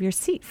reserve your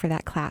seat for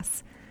that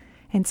class.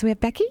 And so we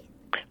have Becky.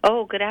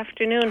 Oh, good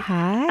afternoon.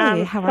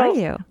 Hi, how are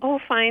you? Oh,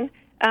 fine.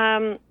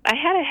 I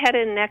had a head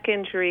and neck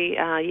injury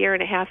a year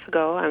and a half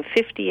ago. I'm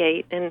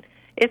 58, and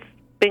it's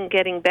been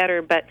getting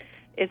better, but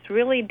it's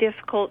really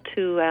difficult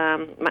to,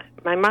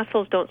 my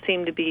muscles don't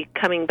seem to be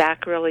coming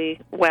back really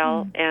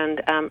well,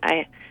 and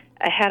I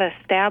had a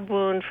stab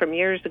wound from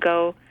years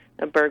ago,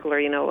 a burglar,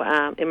 in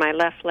my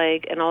left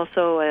leg, and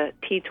also a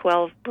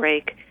T12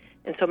 break,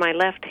 and so my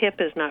left hip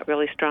is not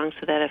really strong,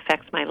 so that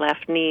affects my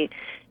left knee,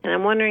 and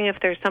I'm wondering if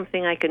there's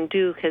something I can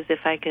do, because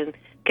if I can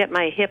get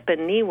my hip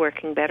and knee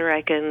working better,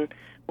 I can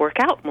work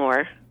out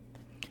more.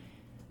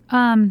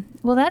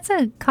 Well, that's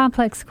a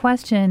complex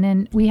question,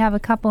 and we have a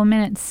couple of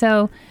minutes,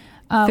 so...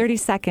 30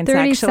 seconds,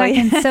 30 actually.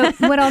 seconds.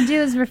 So what I'll do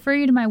is refer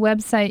you to my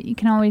website. You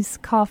can always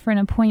call for an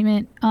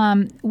appointment.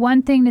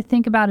 One thing to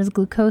think about is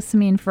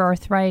glucosamine for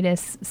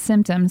arthritis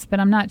symptoms,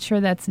 but I'm not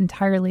sure that's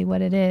entirely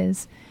what it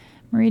is.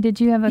 Marie, did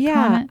you have a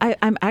comment? Yeah,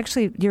 I'm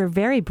actually, you're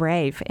very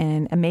brave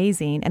and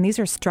amazing, and these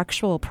are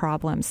structural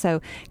problems.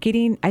 So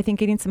I think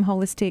getting some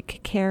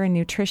holistic care and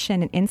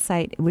nutrition and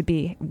insight would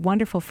be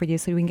wonderful for you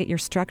so we can get your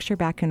structure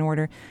back in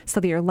order so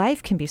that your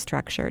life can be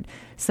structured.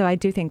 So I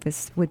do think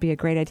this would be a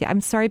great idea.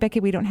 I'm sorry, Becky,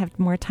 we don't have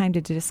more time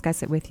to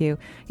discuss it with you.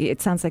 It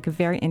sounds like a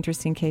very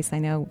interesting case. I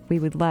know we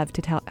would love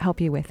to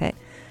help you with it.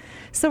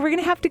 So we're going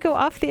to have to go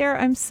off the air.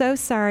 I'm so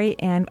sorry,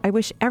 and I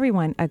wish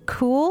everyone a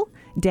cool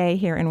day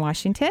here in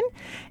Washington,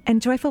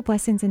 and joyful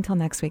blessings until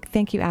next week.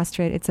 Thank you,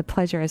 Astrid. It's a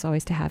pleasure, as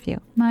always, to have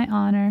you. My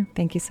honor.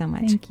 Thank you so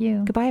much. Thank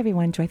you. Goodbye,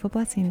 everyone. Joyful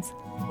blessings.